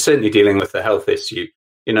 certainly dealing with the health issue.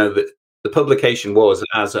 The publication was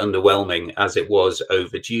as underwhelming as it was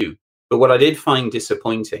overdue. But what I did find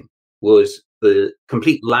disappointing was the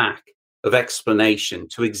complete lack of explanation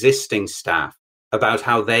to existing staff about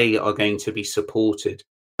how they are going to be supported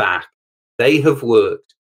back. They have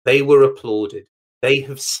worked, they were applauded, they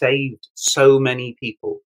have saved so many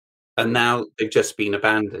people, and now they've just been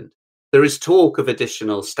abandoned. There is talk of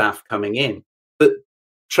additional staff coming in, but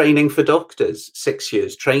training for doctors, 6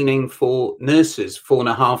 years, training for nurses,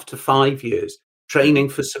 4.5 to 5 years, training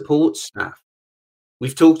for support staff.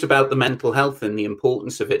 We've talked about the mental health and the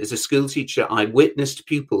importance of it. As a school teacher, I witnessed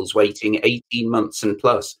pupils waiting 18 months and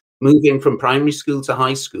plus, moving from primary school to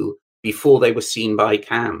high school before they were seen by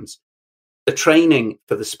CAMS. The training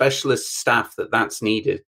for the specialist staff that's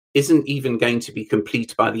needed isn't even going to be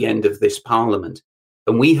complete by the end of this Parliament.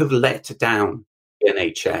 And we have let down the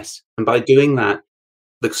NHS. And by doing that,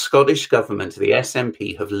 the Scottish government, the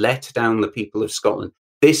SNP, have let down the people of Scotland.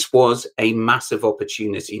 This was a massive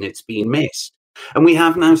opportunity and it's been missed. And we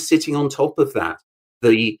have now sitting on top of that,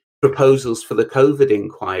 the proposals for the COVID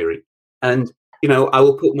inquiry. And, you know, I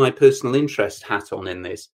will put my personal interest hat on in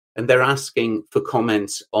this. And they're asking for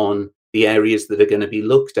comments on the areas that are going to be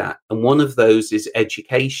looked at. And one of those is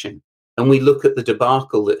education. And we look at the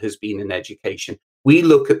debacle that has been in education. We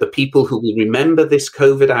look at the people who will remember this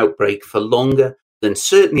COVID outbreak for longer than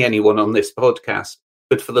certainly anyone on this podcast,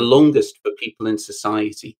 but for the longest for people in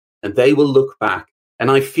society. And they will look back.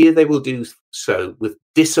 And I fear they will do so with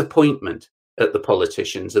disappointment at the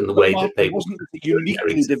politicians and the way that they... It wasn't a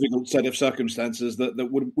uniquely difficult set of circumstances that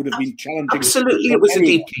would have been challenging. Absolutely, it was a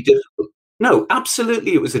deeply difficult... No,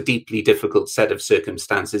 absolutely, it was a deeply difficult set of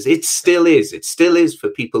circumstances. It still is. It still is for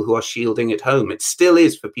people who are shielding at home. It still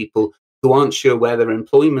is for people who aren't sure where their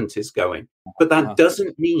employment is going. But that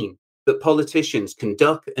doesn't mean that politicians can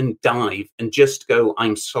duck and dive and just go,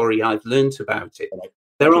 I'm sorry, I've learnt about it.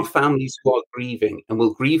 There are families who are grieving and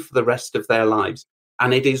will grieve for the rest of their lives.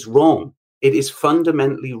 And it is wrong. It is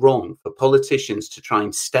fundamentally wrong for politicians to try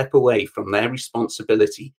and step away from their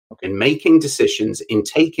responsibility in making decisions, in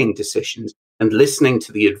taking decisions, and listening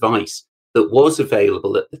to the advice that was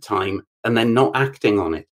available at the time and then not acting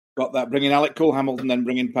on it. Got that. Bring in Alec Cole-Hamilton, then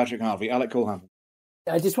bring in Patrick Harvey. Alec Cole-Hamilton.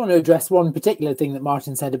 I just want to address one particular thing that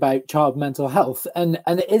Martin said about child mental health. And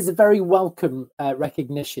it is a very welcome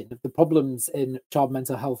recognition of the problems in child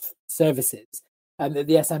mental health services, and that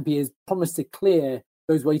the SNP has promised to clear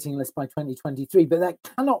those waiting lists by 2023. But that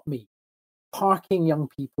cannot mean parking young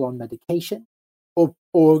people on medication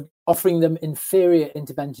or offering them inferior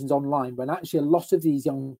interventions online, when actually a lot of these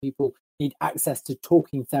young people need access to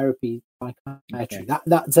talking therapy, psychiatry. Okay.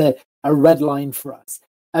 That's a red line for us.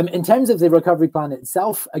 In terms of the recovery plan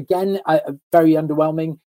itself, again, very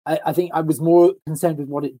underwhelming. I think I was more concerned with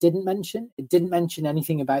what it didn't mention. It didn't mention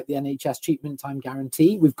anything about the NHS treatment time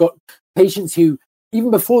guarantee. We've got patients who,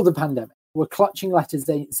 even before the pandemic, were clutching letters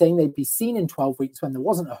saying they'd be seen in 12 weeks when there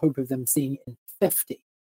wasn't a hope of them seeing in 50.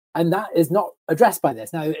 And that is not addressed by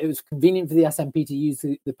this. Now, it was convenient for the SNP to use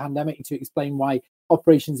the pandemic to explain why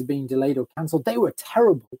operations are being delayed or cancelled. They were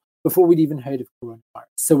terrible before we'd even heard of coronavirus.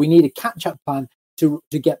 So we need a catch-up plan to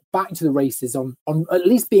get back to the races on at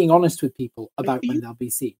least being honest with people about when they'll be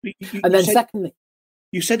seen. And then secondly...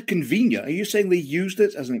 You said convenient. Are you saying they used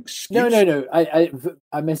it as an excuse? No.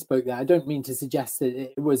 I misspoke there. I don't mean to suggest that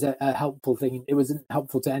it was a helpful thing. It wasn't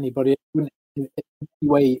helpful to anybody. It wouldn't in any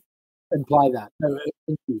way imply that. No,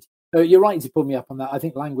 indeed. No, you're right to pull me up on that. I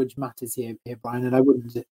think language matters here, Brian, and I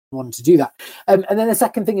wouldn't want to do that. And then the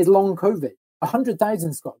second thing is long COVID.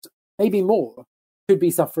 100,000 Scots, maybe more, could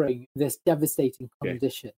be suffering this devastating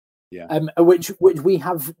condition, which we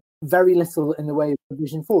have very little in the way of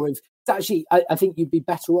provision for. It's actually, I think you'd be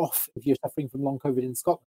better off if you're suffering from long COVID in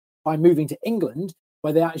Scotland by moving to England,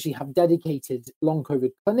 where they actually have dedicated long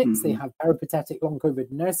COVID clinics. Mm-hmm. They have peripatetic long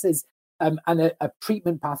COVID nurses and a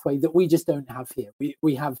treatment pathway that we just don't have here.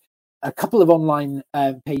 We have a couple of online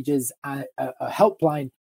pages, a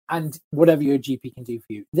helpline, and whatever your GP can do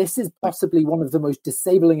for you. This is possibly one of the most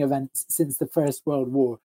disabling events since the First World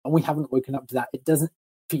War, and we haven't woken up to that. It doesn't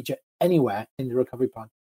feature anywhere in the recovery plan.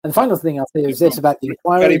 And the final thing I'll say is this about the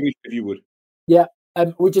inquiry. Very brief, if you would. Yeah,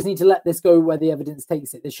 we just need to let this go where the evidence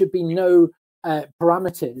takes it. There should be no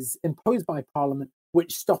parameters imposed by Parliament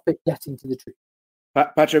which stop it getting to the truth.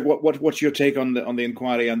 Patrick, what's your take on the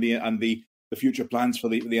inquiry and the future plans for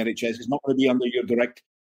the NHS? It's not going to be under your direct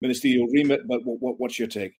ministerial remit, but what's your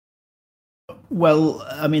take? Well,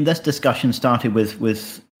 I mean, this discussion started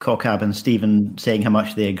with Cockab and Stephen saying how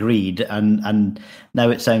much they agreed, and now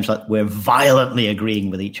it sounds like we're violently agreeing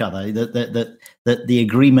with each other. That the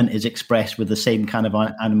agreement is expressed with the same kind of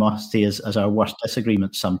animosity as our worst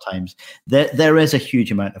disagreements sometimes. There is a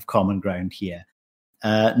huge amount of common ground here,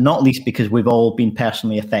 not least because we've all been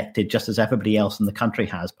personally affected, just as everybody else in the country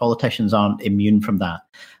has. Politicians aren't immune from that.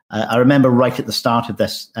 I remember right at the start of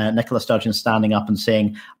this, Nicola Sturgeon standing up and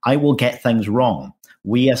saying, I will get things wrong.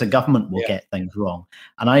 We as a government will get things wrong.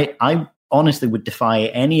 And I honestly would defy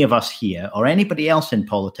any of us here or anybody else in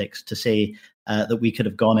politics to say that we could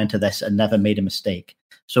have gone into this and never made a mistake.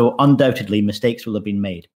 So undoubtedly, mistakes will have been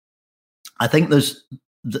made. I think there's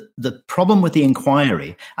the problem with the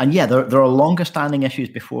inquiry, and there are longer standing issues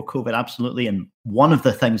before COVID, absolutely. And one of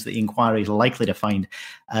the things that the inquiry is likely to find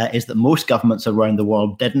is that most governments around the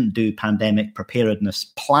world didn't do pandemic preparedness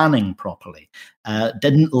planning properly,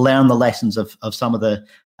 didn't learn the lessons of some of the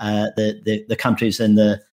countries in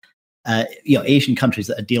the Asian countries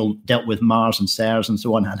that had dealt with MERS and SARS and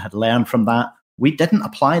so on, and had learned from that. we didn't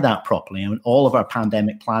apply that properly. I mean, all of our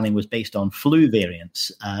pandemic planning was based on flu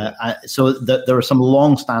variants. So there are some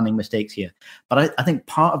long-standing mistakes here. But I think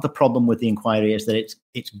part of the problem with the inquiry is that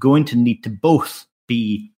it's going to need to both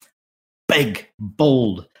be big,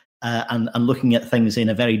 bold, and looking at things in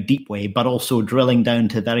a very deep way, but also drilling down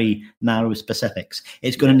to very narrow specifics.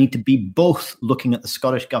 It's going to need to be both looking at the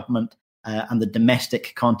Scottish Government and the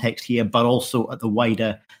domestic context here, but also at the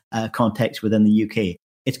wider context within the UK.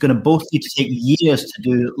 It's going to both need to take years to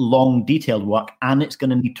do long, detailed work, and it's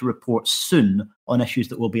going to need to report soon on issues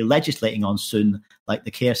that we'll be legislating on soon, like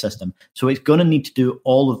the care system. So it's going to need to do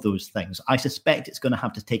all of those things. I suspect it's going to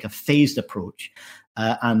have to take a phased approach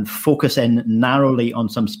and focus in narrowly on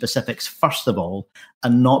some specifics first of all,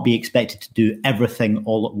 and not be expected to do everything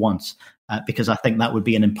all at once, because I think that would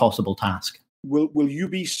be an impossible task. Will you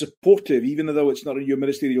be supportive, even though it's not in your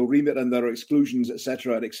ministerial remit and there are exclusions,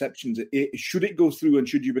 etc., and exceptions? Should it go through and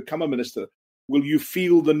should you become a minister, will you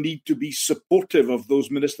feel the need to be supportive of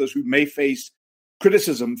those ministers who may face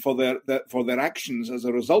criticism for their actions as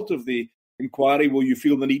a result of the inquiry? Will you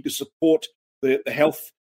feel the need to support the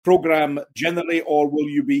health programme generally, or will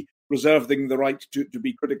you be reserving the right to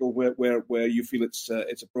be critical where you feel it's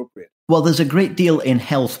appropriate? Well, there's a great deal in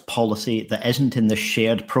health policy that isn't in the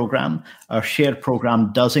shared programme. Our shared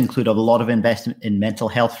programme does include a lot of investment in mental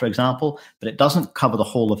health, for example, but it doesn't cover the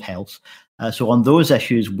whole of health. So on those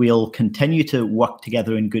issues, we'll continue to work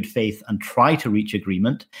together in good faith and try to reach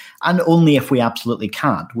agreement. And only if we absolutely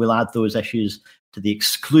can't, we'll add those issues to the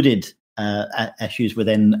excluded issues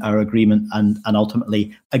within our agreement and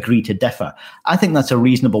ultimately agree to differ. I think that's a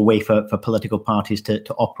reasonable way for political parties to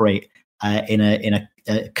operate in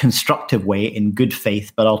a constructive way, in good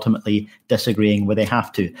faith, but ultimately disagreeing where they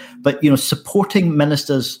have to. But, supporting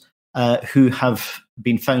ministers who have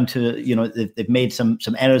been found to, they've made some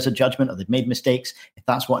errors of judgment or they've made mistakes, if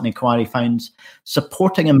that's what an inquiry finds,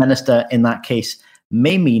 supporting a minister in that case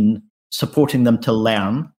may mean supporting them to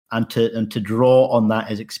learn and to draw on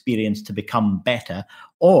that as experience to become better.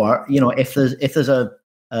 Or, if there's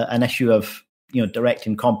an issue of direct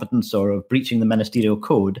incompetence or of breaching the ministerial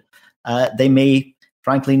code, they may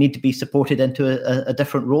frankly need to be supported into a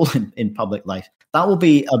different role in public life. That will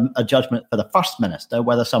be a judgment for the First Minister,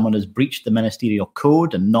 whether someone has breached the ministerial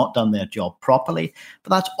code and not done their job properly. But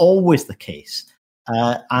that's always the case.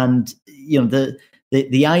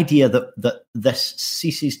 The idea that this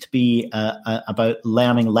ceases to be about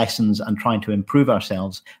learning lessons and trying to improve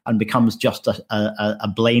ourselves and becomes just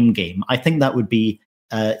a blame game, I think that would be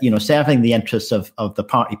serving the interests of the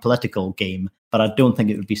party political game, but I don't think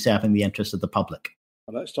it would be serving the interests of the public.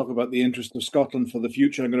 Well, let's talk about the interest of Scotland for the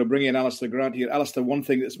future. I'm going to bring in Alistair Grant here. Alistair, one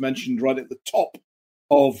thing that's mentioned right at the top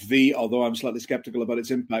of although I'm slightly sceptical about its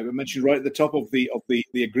impact, but mentioned right at the top of the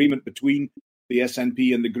agreement between the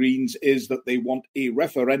SNP and the Greens is that they want a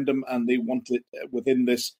referendum and they want it within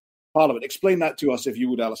this Parliament. Explain that to us, if you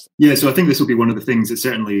would, Alistair. Yeah, so I think this will be one of the things that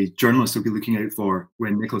certainly journalists will be looking out for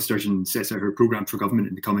when Nicola Sturgeon sets out her programme for government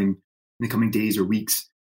in the coming days or weeks.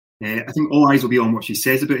 I think all eyes will be on what she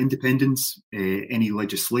says about independence, any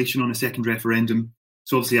legislation on a second referendum.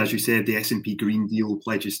 So obviously, as you said, the SNP Green Deal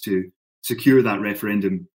pledges to secure that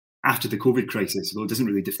referendum after the COVID crisis, although it doesn't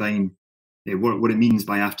really define what it means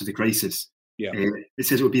by after the crisis. Yeah. It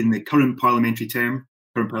says it will be in the current parliamentary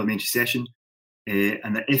session,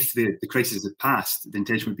 and that if the crisis had passed, the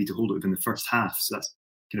intention would be to hold it within the first half. So that's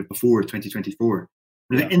kind of before 2024.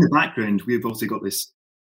 Yeah. In the background, we've also got these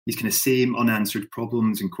kind of same unanswered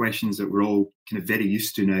problems and questions that we're all kind of very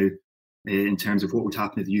used to now in terms of what would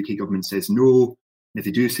happen if the UK government says no. And if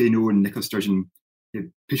they do say no and Nicola Sturgeon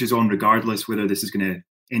pushes on regardless, whether this is going to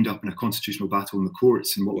end up in a constitutional battle in the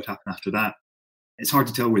courts and what would happen after that. It's hard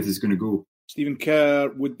to tell where this is going to go. Stephen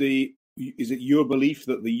Kerr, is it your belief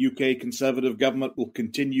that the UK Conservative government will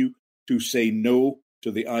continue to say no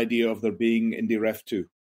to the idea of there being Indy Ref 2?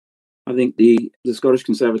 I think the Scottish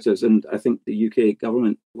Conservatives and I think the UK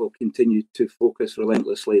government will continue to focus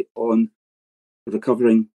relentlessly on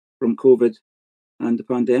recovering from COVID and the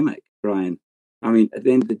pandemic, Brian. I mean, at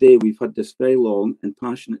the end of the day, we've had this very long and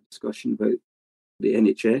passionate discussion about the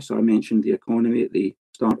NHS. I mentioned the economy at the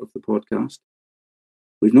start of the podcast.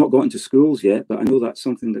 We've not gotten to schools yet, but I know that's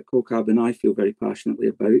something that CoCab and I feel very passionately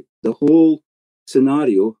about. The whole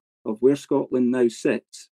scenario of where Scotland now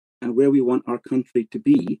sits and where we want our country to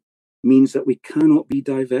be means that we cannot be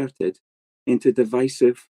diverted into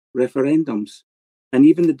divisive referendums. And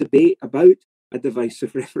even the debate about a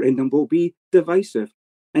divisive referendum will be divisive.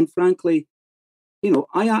 And frankly,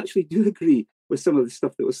 I actually do agree with some of the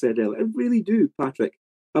stuff that was said earlier. I really do, Patrick,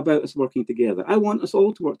 about us working together. I want us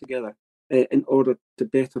all to work together in order to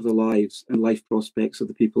better the lives and life prospects of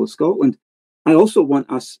the people of Scotland. I also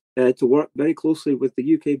want us to work very closely with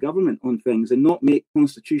the UK government on things and not make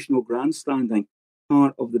constitutional grandstanding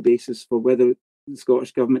part of the basis for whether the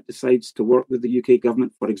Scottish government decides to work with the UK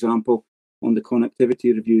government, for example, on the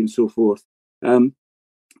connectivity review and so forth.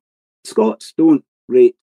 Scots don't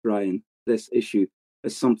rate, Brian, this issue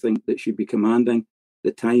as something that should be commanding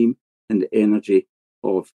the time and the energy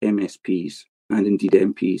of MSPs and indeed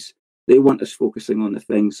MPs. They want us focusing on the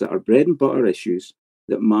things that are bread and butter issues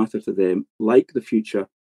that matter to them, like the future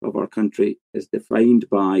of our country is defined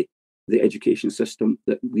by the education system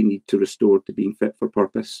that we need to restore to being fit for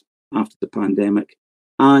purpose after the pandemic,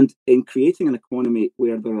 and in creating an economy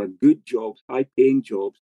where there are good jobs, high-paying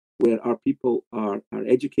jobs, where our people are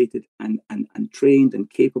educated and trained and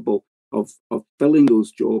capable of filling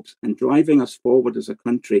those jobs and driving us forward as a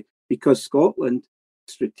country, because Scotland,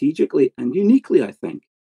 strategically and uniquely, I think,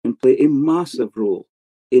 can play a massive role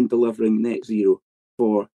in delivering net zero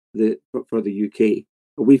for the UK.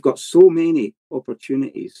 We've got so many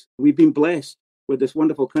opportunities. We've been blessed with this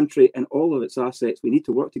wonderful country and all of its assets. We need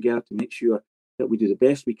to work together to make sure that we do the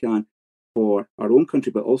best we can for our own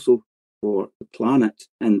country, but also for the planet.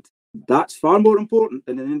 And that's far more important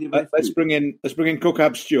than an Indian. Let's bring in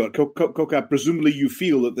Kokab Stewart. Kokab, presumably you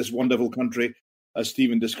feel that this wonderful country, as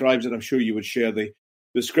Stephen describes it, I'm sure you would share the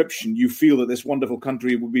description. You feel that this wonderful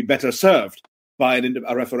country would be better served by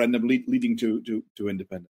a referendum leading to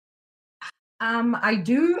independence. I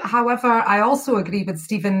do. However, I also agree with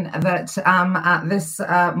Stephen that at this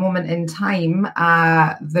moment in time,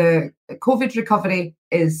 the COVID recovery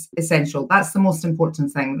is essential. That's the most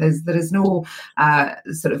important thing. There is no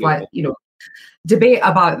debate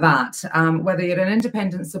about that. Whether you're an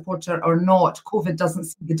independent supporter or not, COVID doesn't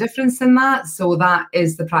see the difference in that. So that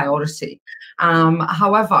is the priority.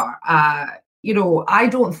 However, I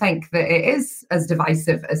don't think that it is as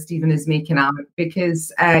divisive as Stephen is making out,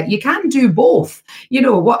 because you can do both.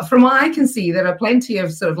 From what I can see, there are plenty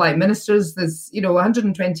of sort of like ministers. There's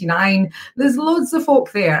 129. There's loads of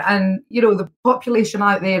folk there, and the population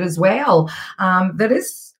out there as well. There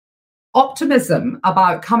is optimism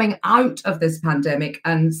about coming out of this pandemic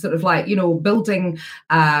and sort of like, building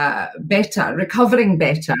better, recovering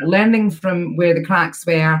better, learning from where the cracks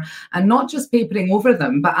were, and not just papering over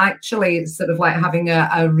them, but actually sort of like having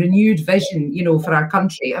a renewed vision, for our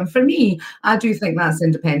country. And for me, I do think that's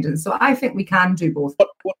independence. So I think we can do both.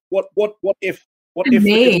 What if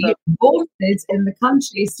both is in the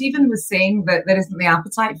country. Stephen was saying that there isn't the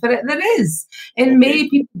appetite for it. There is. In May,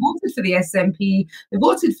 people voted for the SNP. They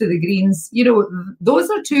voted for the Greens. Those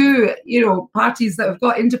are two, parties that have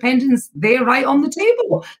got independence there right on the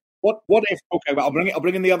table. What if? Okay, well, I'll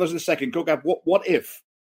bring in the others in a second. Kokab, what if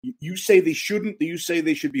you say they shouldn't? You say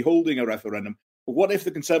they should be holding a referendum. But what if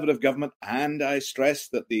the Conservative government, and I stress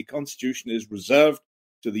that the Constitution is reserved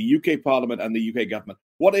to the UK Parliament and the UK government,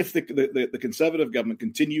 what if the Conservative government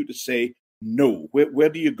continue to say no? Where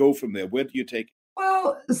do you go from there? Where do you take it?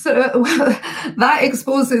 Well, that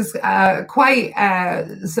exposes quite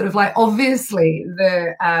sort of like obviously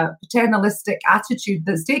the paternalistic attitude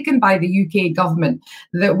that's taken by the UK government,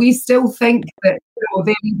 that we still think that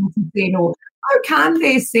they're able to say no. How can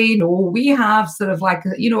they say no? We have sort of like,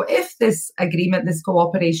 if this agreement, this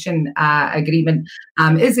cooperation agreement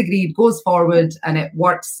is agreed, goes forward, and it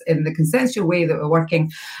works in the consensual way that we're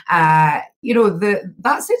working, that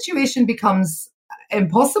situation becomes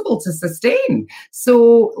impossible to sustain.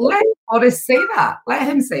 So let Boris say that. Let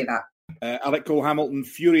him say that. Alec Cole-Hamilton,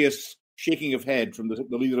 furious shaking of head from the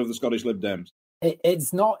leader of the Scottish Lib Dems.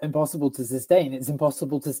 It's not impossible to sustain. It's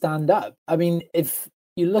impossible to stand up. I mean, if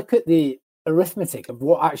you look at the arithmetic of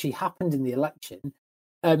what actually happened in the election,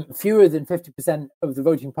 fewer than 50% of the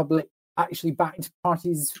voting public actually backed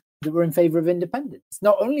parties that were in favour of independence.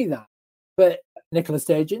 Not only that, but Nicola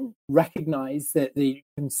Sturgeon recognised that the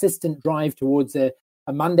consistent drive towards a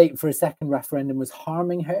mandate for a second referendum was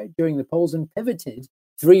harming her during the polls, and pivoted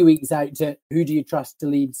 3 weeks out to who do you trust to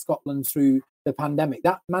lead Scotland through the pandemic.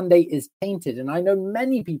 That mandate is tainted, and I know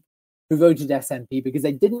many people who voted SNP because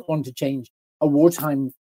they didn't want to change a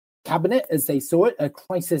wartime cabinet as they saw it, a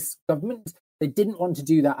crisis government. They didn't want to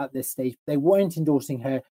do that at this stage. They weren't endorsing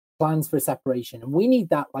her plans for separation, and we need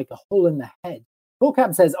that like a hole in the head.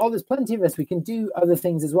 Kokab says, there's plenty of us, we can do other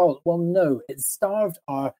things as well. Well, no, it's starved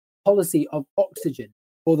our policy of oxygen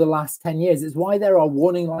for the last 10 years. It's why there are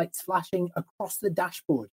warning lights flashing across the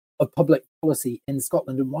dashboard of public policy in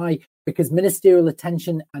Scotland. And why? Because ministerial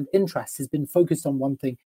attention and interest has been focused on one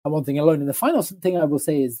thing and one thing alone. And the final thing I will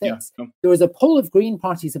say is this. There was a poll of Green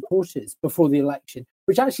Party supporters before the election,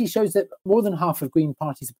 which actually shows that more than half of Green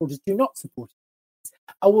Party supporters do not support it.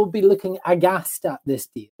 I will be looking aghast at this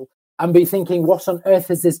deal and be thinking, what on earth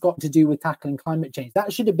has this got to do with tackling climate change?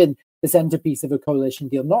 That should have been the centrepiece of a coalition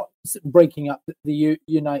deal, not breaking up the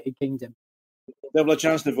United Kingdom. They'll have a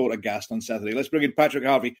chance to vote aghast on Saturday. Let's bring in Patrick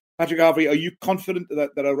Harvey. Patrick Harvey, are you confident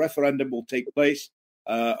that a referendum will take place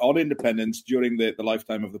on independence during the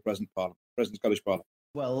lifetime of the present Scottish Parliament?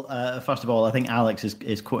 Well, first of all, I think Alex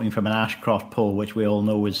is quoting from an Ashcroft poll, which we all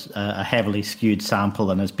know was a heavily skewed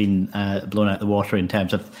sample and has been blown out the water in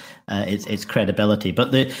terms of its credibility.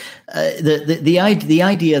 But the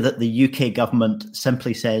idea that the UK government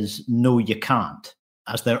simply says, no, you can't,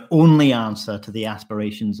 as their only answer to the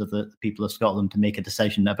aspirations of the people of Scotland to make a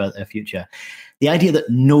decision about their future, the idea that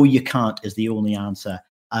no, you can't is the only answer,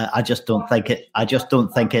 I just don't think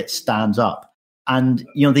it stands up. And,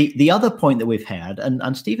 the other point that we've heard,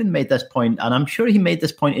 and Stephen made this point, and I'm sure he made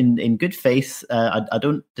this point in good faith. I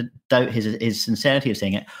don't doubt his sincerity of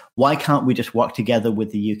saying it. Why can't we just work together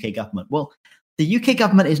with the UK government? Well, the UK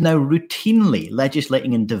government is now routinely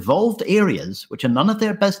legislating in devolved areas, which are none of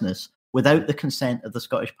their business, without the consent of the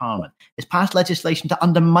Scottish Parliament. It's passed legislation to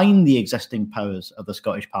undermine the existing powers of the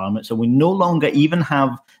Scottish Parliament, so we no longer even have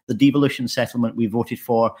the devolution settlement we voted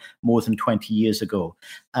for more than 20 years ago.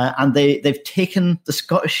 And they've taken the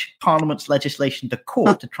Scottish Parliament's legislation to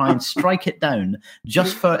court to try and strike it down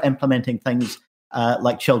just for implementing things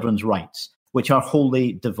like children's rights, which are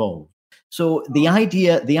wholly devolved. So the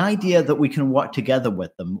idea that we can work together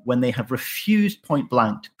with them when they have refused point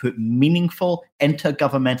blank to put meaningful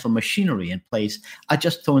intergovernmental machinery in place, I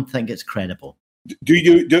just don't think it's credible.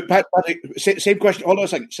 Patrick, same question. Hold on a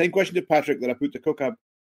second. Same question to Patrick that I put to Cookab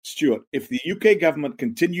Stewart. If the UK government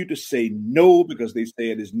continue to say no because they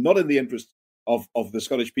say it is not in the interest of the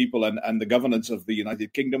Scottish people and the governance of the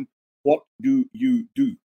United Kingdom, what do you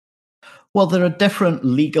do? Well, there are different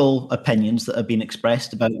legal opinions that have been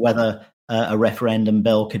expressed about whether a referendum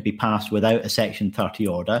bill could be passed without a Section 30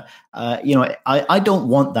 order. I don't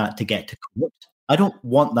want that to get to court. I don't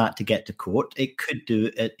want that to get to court. It could do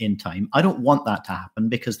it in time. I don't want that to happen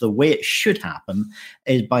because the way it should happen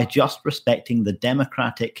is by just respecting the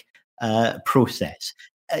democratic process.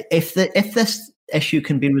 If this issue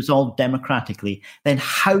can be resolved democratically, then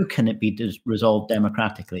how can it be resolved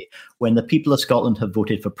democratically when the people of Scotland have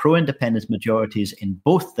voted for pro-independence majorities in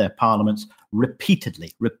both their parliaments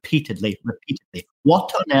repeatedly?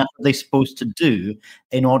 What on earth are they supposed to do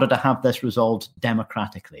in order to have this resolved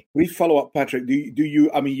democratically? We follow up, Patrick. Do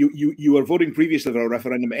you? I mean, you were voting previously for a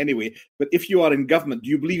referendum anyway, but if you are in government, do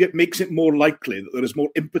you believe it makes it more likely that there is more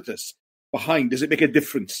impetus behind? Does it make a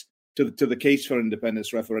difference to the case for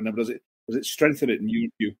independence referendum? Does it strengthen it in your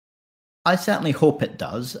view? I certainly hope it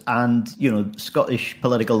does. And, Scottish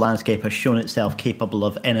political landscape has shown itself capable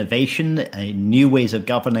of innovation, new ways of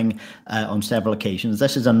governing on several occasions.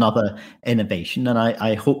 This is another innovation. And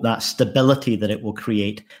I hope that stability that it will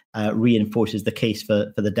create reinforces the case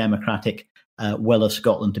for the democratic will of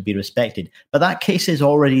Scotland to be respected. But that case is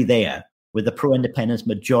already there with the pro-independence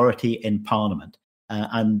majority in Parliament.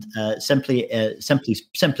 Simply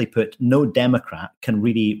put, no Democrat can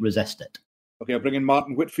really resist it. Okay, I'll bring in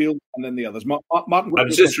Martin Whitfield and then the others. Martin Whitfield. I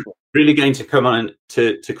was just really going to come on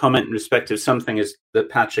to comment in respect of something that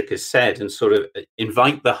Patrick has said and sort of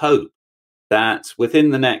invite the hope that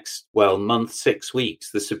within the next, month, 6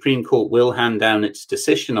 weeks, the Supreme Court will hand down its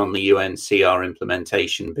decision on the UNCR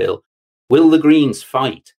implementation bill. Will the Greens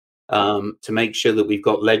fight to make sure that we've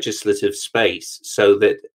got legislative space so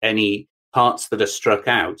that any parts that are struck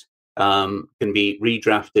out can be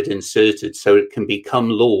redrafted, inserted, so it can become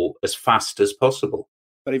law as fast as possible?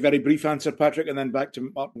 Very, very brief answer, Patrick, and then back to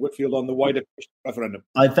Martin Whitfield on the wider referendum.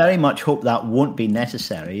 I very much hope that won't be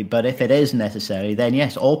necessary, but if it is necessary, then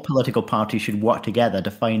yes, all political parties should work together to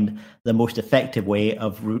find the most effective way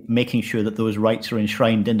of making sure that those rights are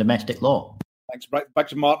enshrined in domestic law. Thanks. Back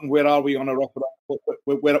to Martin. Where are we on a referendum?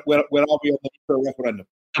 Where are we on the need for a referendum?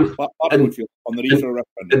 Martin Whitfield, on the need for a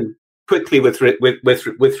referendum. Quickly,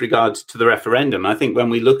 with regards to the referendum, I think when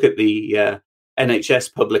we look at the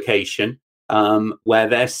NHS publication, where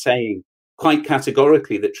they're saying quite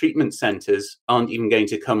categorically that treatment centres aren't even going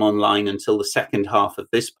to come online until the second half of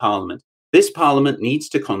this Parliament. This Parliament needs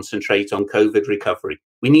to concentrate on COVID recovery.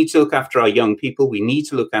 We need to look after our young people. We need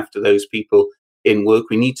to look after those people in work.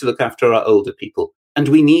 We need to look after our older people. And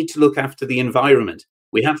we need to look after the environment.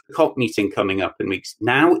 We have the COP meeting coming up in weeks.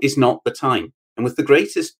 Now is not the time. And with the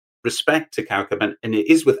greatest respect to Kaukab, and it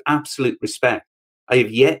is with absolute respect, I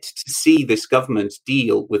have yet to see this government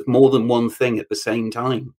deal with more than one thing at the same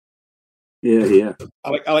time. Yeah.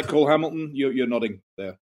 Alec Cole-Hamilton, you're nodding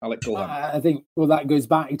there. Alec Cole-Hamilton. I think, that goes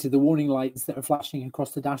back to the warning lights that are flashing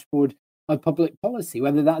across the dashboard of public policy,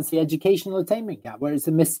 whether that's the educational attainment gap, where it's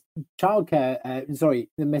the missed the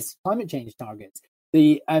missed climate change targets,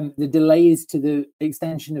 the delays to the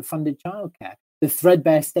extension of funded childcare, the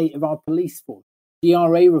threadbare state of our police force,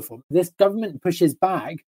 DRA reform. This government pushes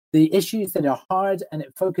back the issues that are hard, and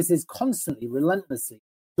it focuses constantly, relentlessly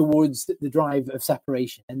towards the drive of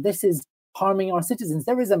separation. And this is harming our citizens.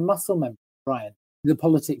 There is a muscle memory, Brian, the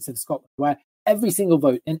politics of Scotland, where every single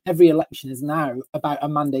vote in every election is now about a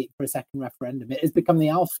mandate for a second referendum. It has become the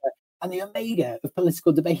alpha and the omega of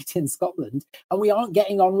political debate in Scotland, and we aren't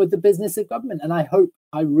getting on with the business of government. And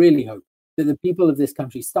I really hope that the people of this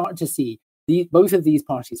country start to see both of these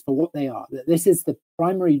parties for what they are, that this is the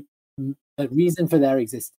primary reason for their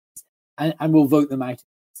existence, and will vote them out.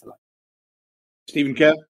 Stephen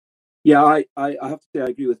Kerr? Yeah, I have to say I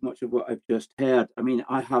agree with much of what I've just heard. I mean,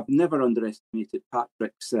 I have never underestimated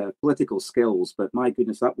Patrick's political skills, but my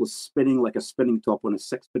goodness, that was spinning like a spinning top on a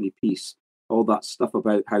sixpenny piece. All that stuff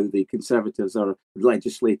about how the Conservatives are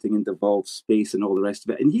legislating in devolved space and all the rest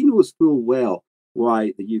of it. And he knows full well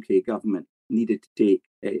why the UK government needed to take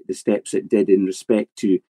the steps it did in respect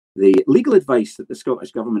to the legal advice that the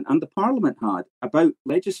Scottish Government and the Parliament had about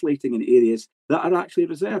legislating in areas that are actually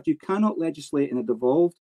reserved. You cannot legislate in a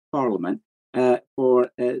devolved Parliament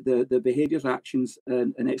for the behaviours, actions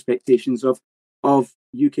and expectations of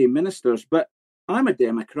UK ministers. But I'm a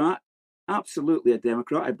Democrat, absolutely a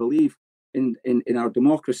Democrat. I believe in our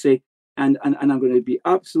democracy. And I'm going to be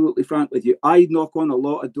absolutely frank with you. I knock on a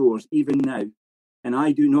lot of doors, even now, and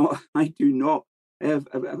I do not have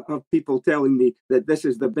people telling me that this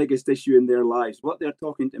is the biggest issue in their lives. What they're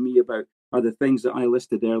talking to me about are the things that I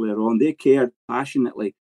listed earlier on. They care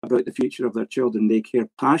passionately about the future of their children. They care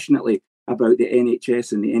passionately about the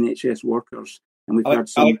NHS and the NHS workers. And we've heard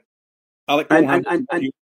some. Alec,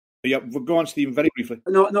 yeah, we'll go on, Stephen, very briefly.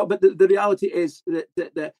 No, but the reality is that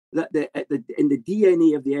in the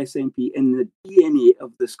DNA of the SNP, in the DNA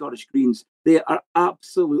of the Scottish Greens, they are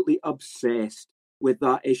absolutely obsessed with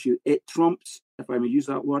that issue. It trumps, if I may use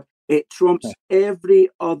that word, it trumps every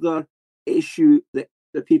other issue that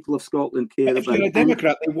the people of Scotland care about. If you're a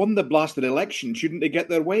Democrat, they won the blasted election. Shouldn't they get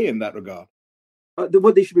their way in that regard?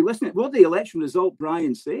 What they should be listening, what the election result,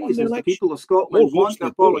 Brian, says is the people of Scotland want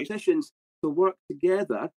their politicians to work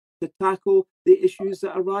together to tackle the issues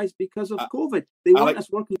that arise because of COVID. They want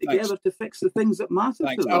us working together to fix the things that matter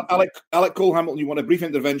to them. Alec Cole-Hamilton, you want a brief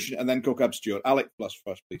intervention, and then Cocab Stewart. Alec plus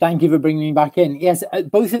first, please. Thank you for bringing me back in. Yes,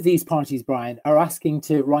 both of these parties, Brian, are asking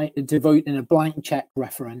to vote in a blank check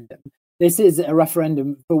referendum. This is a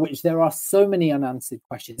referendum for which there are so many unanswered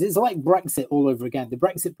questions. It's like Brexit all over again. The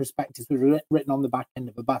Brexit prospectus was written on the back end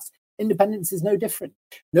of a bus. Independence is no different.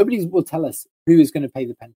 Nobody will tell us who is going to pay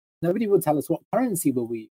the pension. Nobody will tell us what currency will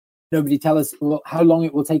we use. Nobody tell us how long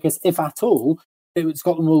it will take us, if at all,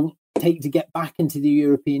 Scotland will take to get back into the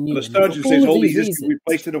European Union. The Sturgeon says all these history we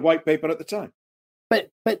placed in a white paper at the time.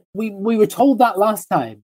 But we were told that last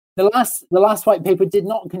time. The last white paper did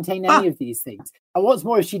not contain any of these things. And what's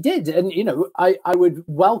more, if she did, and I would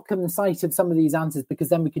welcome sight of some of these answers, because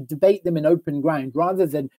then we could debate them in open ground rather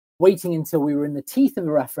than waiting until we were in the teeth of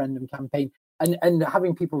a referendum campaign and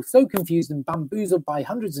having people so confused and bamboozled by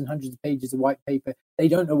hundreds and hundreds of pages of white paper, they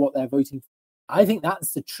don't know what they're voting for. I think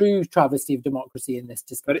that's the true travesty of democracy in this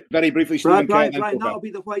discussion. Very briefly, Brian, that'll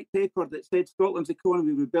be the white paper that said Scotland's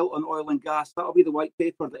economy was built on oil and gas. That'll be the white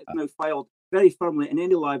paper that is now filed very firmly in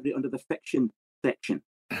any library under the fiction section.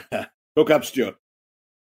 Cocab Stewart.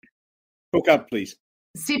 Cocab, please.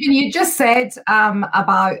 Stephen, you just said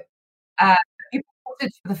about people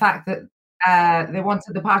voted for the fact that they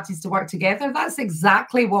wanted the parties to work together. That's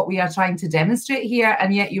exactly what we are trying to demonstrate here.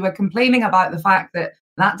 And yet you were complaining about the fact that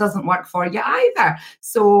doesn't work for you either.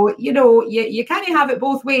 So, you kind of have it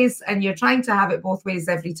both ways, and you're trying to have it both ways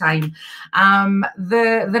every time.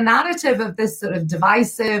 The narrative of this sort of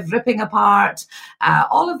divisive, ripping apart,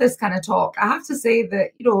 all of this kind of talk, I have to say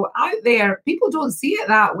that, out there, people don't see it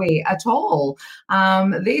that way at all.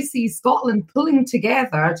 They see Scotland pulling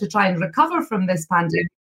together to try and recover from this pandemic,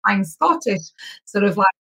 find Scottish sort of like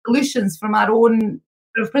solutions from our own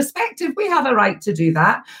perspective. We have a right to do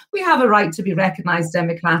that. We have a right to be recognised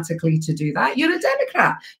democratically to do that. You're a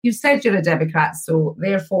Democrat. You've said you're a Democrat. So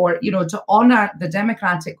therefore, to honour the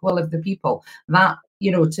democratic will of the people, that,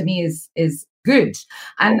 to me is good.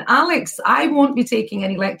 And Alex, I won't be taking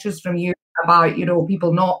any lectures from you about,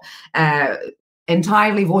 people not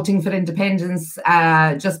entirely voting for independence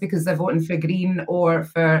just because they're voting for Green or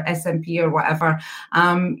for SNP or whatever.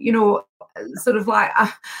 sort of like,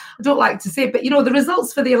 I don't like to say it, but, the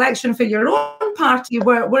results for the election for your own party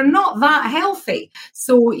were not that healthy.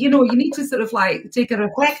 So, you need to sort of like take a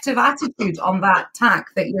reflective attitude on that tack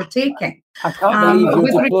that you're taking. I can't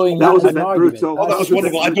believe you're deploying that was a as an bit argument. brutal. That was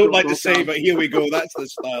wonderful. I don't like to say, but here we go. That's the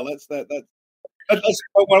style. We're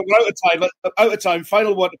out of time. Out of time.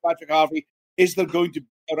 Final word to Patrick Harvey. Is there going to be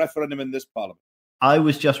a referendum in this Parliament? I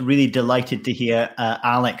was just really delighted to hear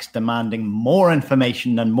Alex demanding more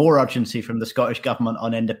information and more urgency from the Scottish Government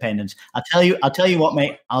on independence. I'll tell you what,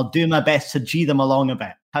 mate, I'll do my best to G them along a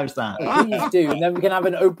bit. How's that? Please do. And then we can have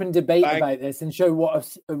an open debate about this and show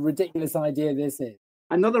what a ridiculous idea this is.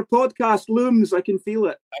 Another podcast looms. I can feel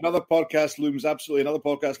it. Another podcast looms, absolutely. Another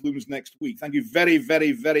podcast looms next week. Thank you very,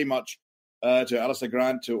 very, very much to Alistair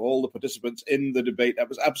Grant, to all the participants in the debate. That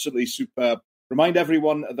was absolutely superb. Remind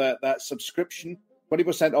everyone that subscription,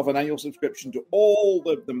 20% off an annual subscription to all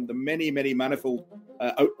the many, many manifold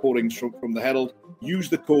outpourings from the Herald. Use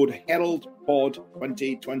the code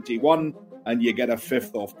HeraldPod2021 and you get a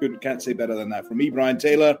fifth off. Can't say better than that. From me, Brian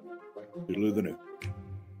Taylor, toodaloo the new.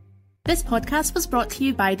 This podcast was brought to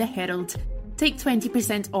you by The Herald. Take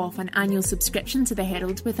 20% off an annual subscription to The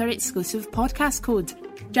Herald with our exclusive podcast code.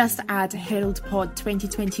 Just add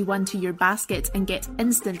HeraldPod2021 to your basket and get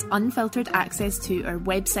instant, unfiltered access to our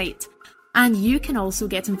website. And you can also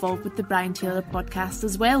get involved with the Brian Taylor podcast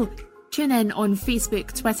as well. Tune in on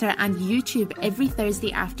Facebook, Twitter and YouTube every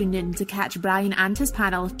Thursday afternoon to catch Brian and his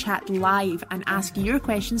panel chat live and ask your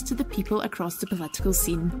questions to the people across the political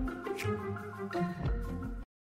scene.